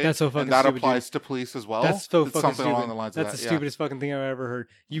harm's way. That's so fucking and that stupid, applies dude. to police as well. That's so it's fucking something stupid. along the lines That's of that. the stupidest fucking thing I've ever heard.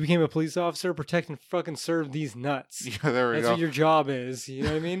 You became a police officer, protect and fucking serve these nuts. Yeah, there we go. That's what your job is. You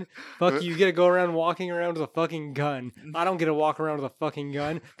know what I mean? Fuck you get to go around walking around with a fucking gun. I don't get to walk around with a fucking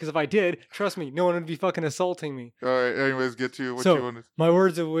gun, because if I did, trust me, no one would be fucking assaulting me. Alright, anyways, get to what you wanted. My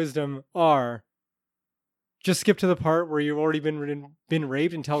words of wisdom are, just skip to the part where you've already been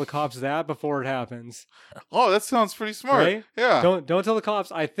raped and tell the cops that before it happens. Oh, that sounds pretty smart. Right? Yeah. Don't tell the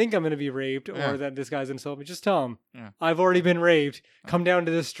cops I think I'm going to be raped or that this guy's insulted me. Just tell them I've already been raped. Come down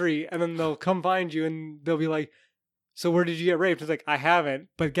to the street, and then they'll come find you and they'll be like, "So where did you get raped?" It's like, I haven't,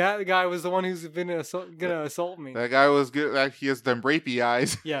 but the guy was the one who's been gonna assault me. That guy was good. Like, he has them rapey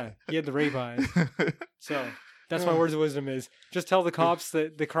eyes. Yeah, he had the rape eyes. So. That's my words of wisdom is just tell the cops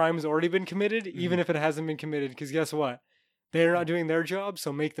that the crime's already been committed, even if it hasn't been committed. Because guess what? They're not doing their job,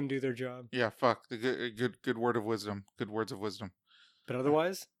 so make them do their job. Yeah, fuck. The good word of wisdom. Good words of wisdom. But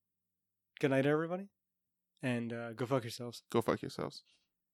otherwise, good night, everybody. And go fuck yourselves. Go fuck yourselves.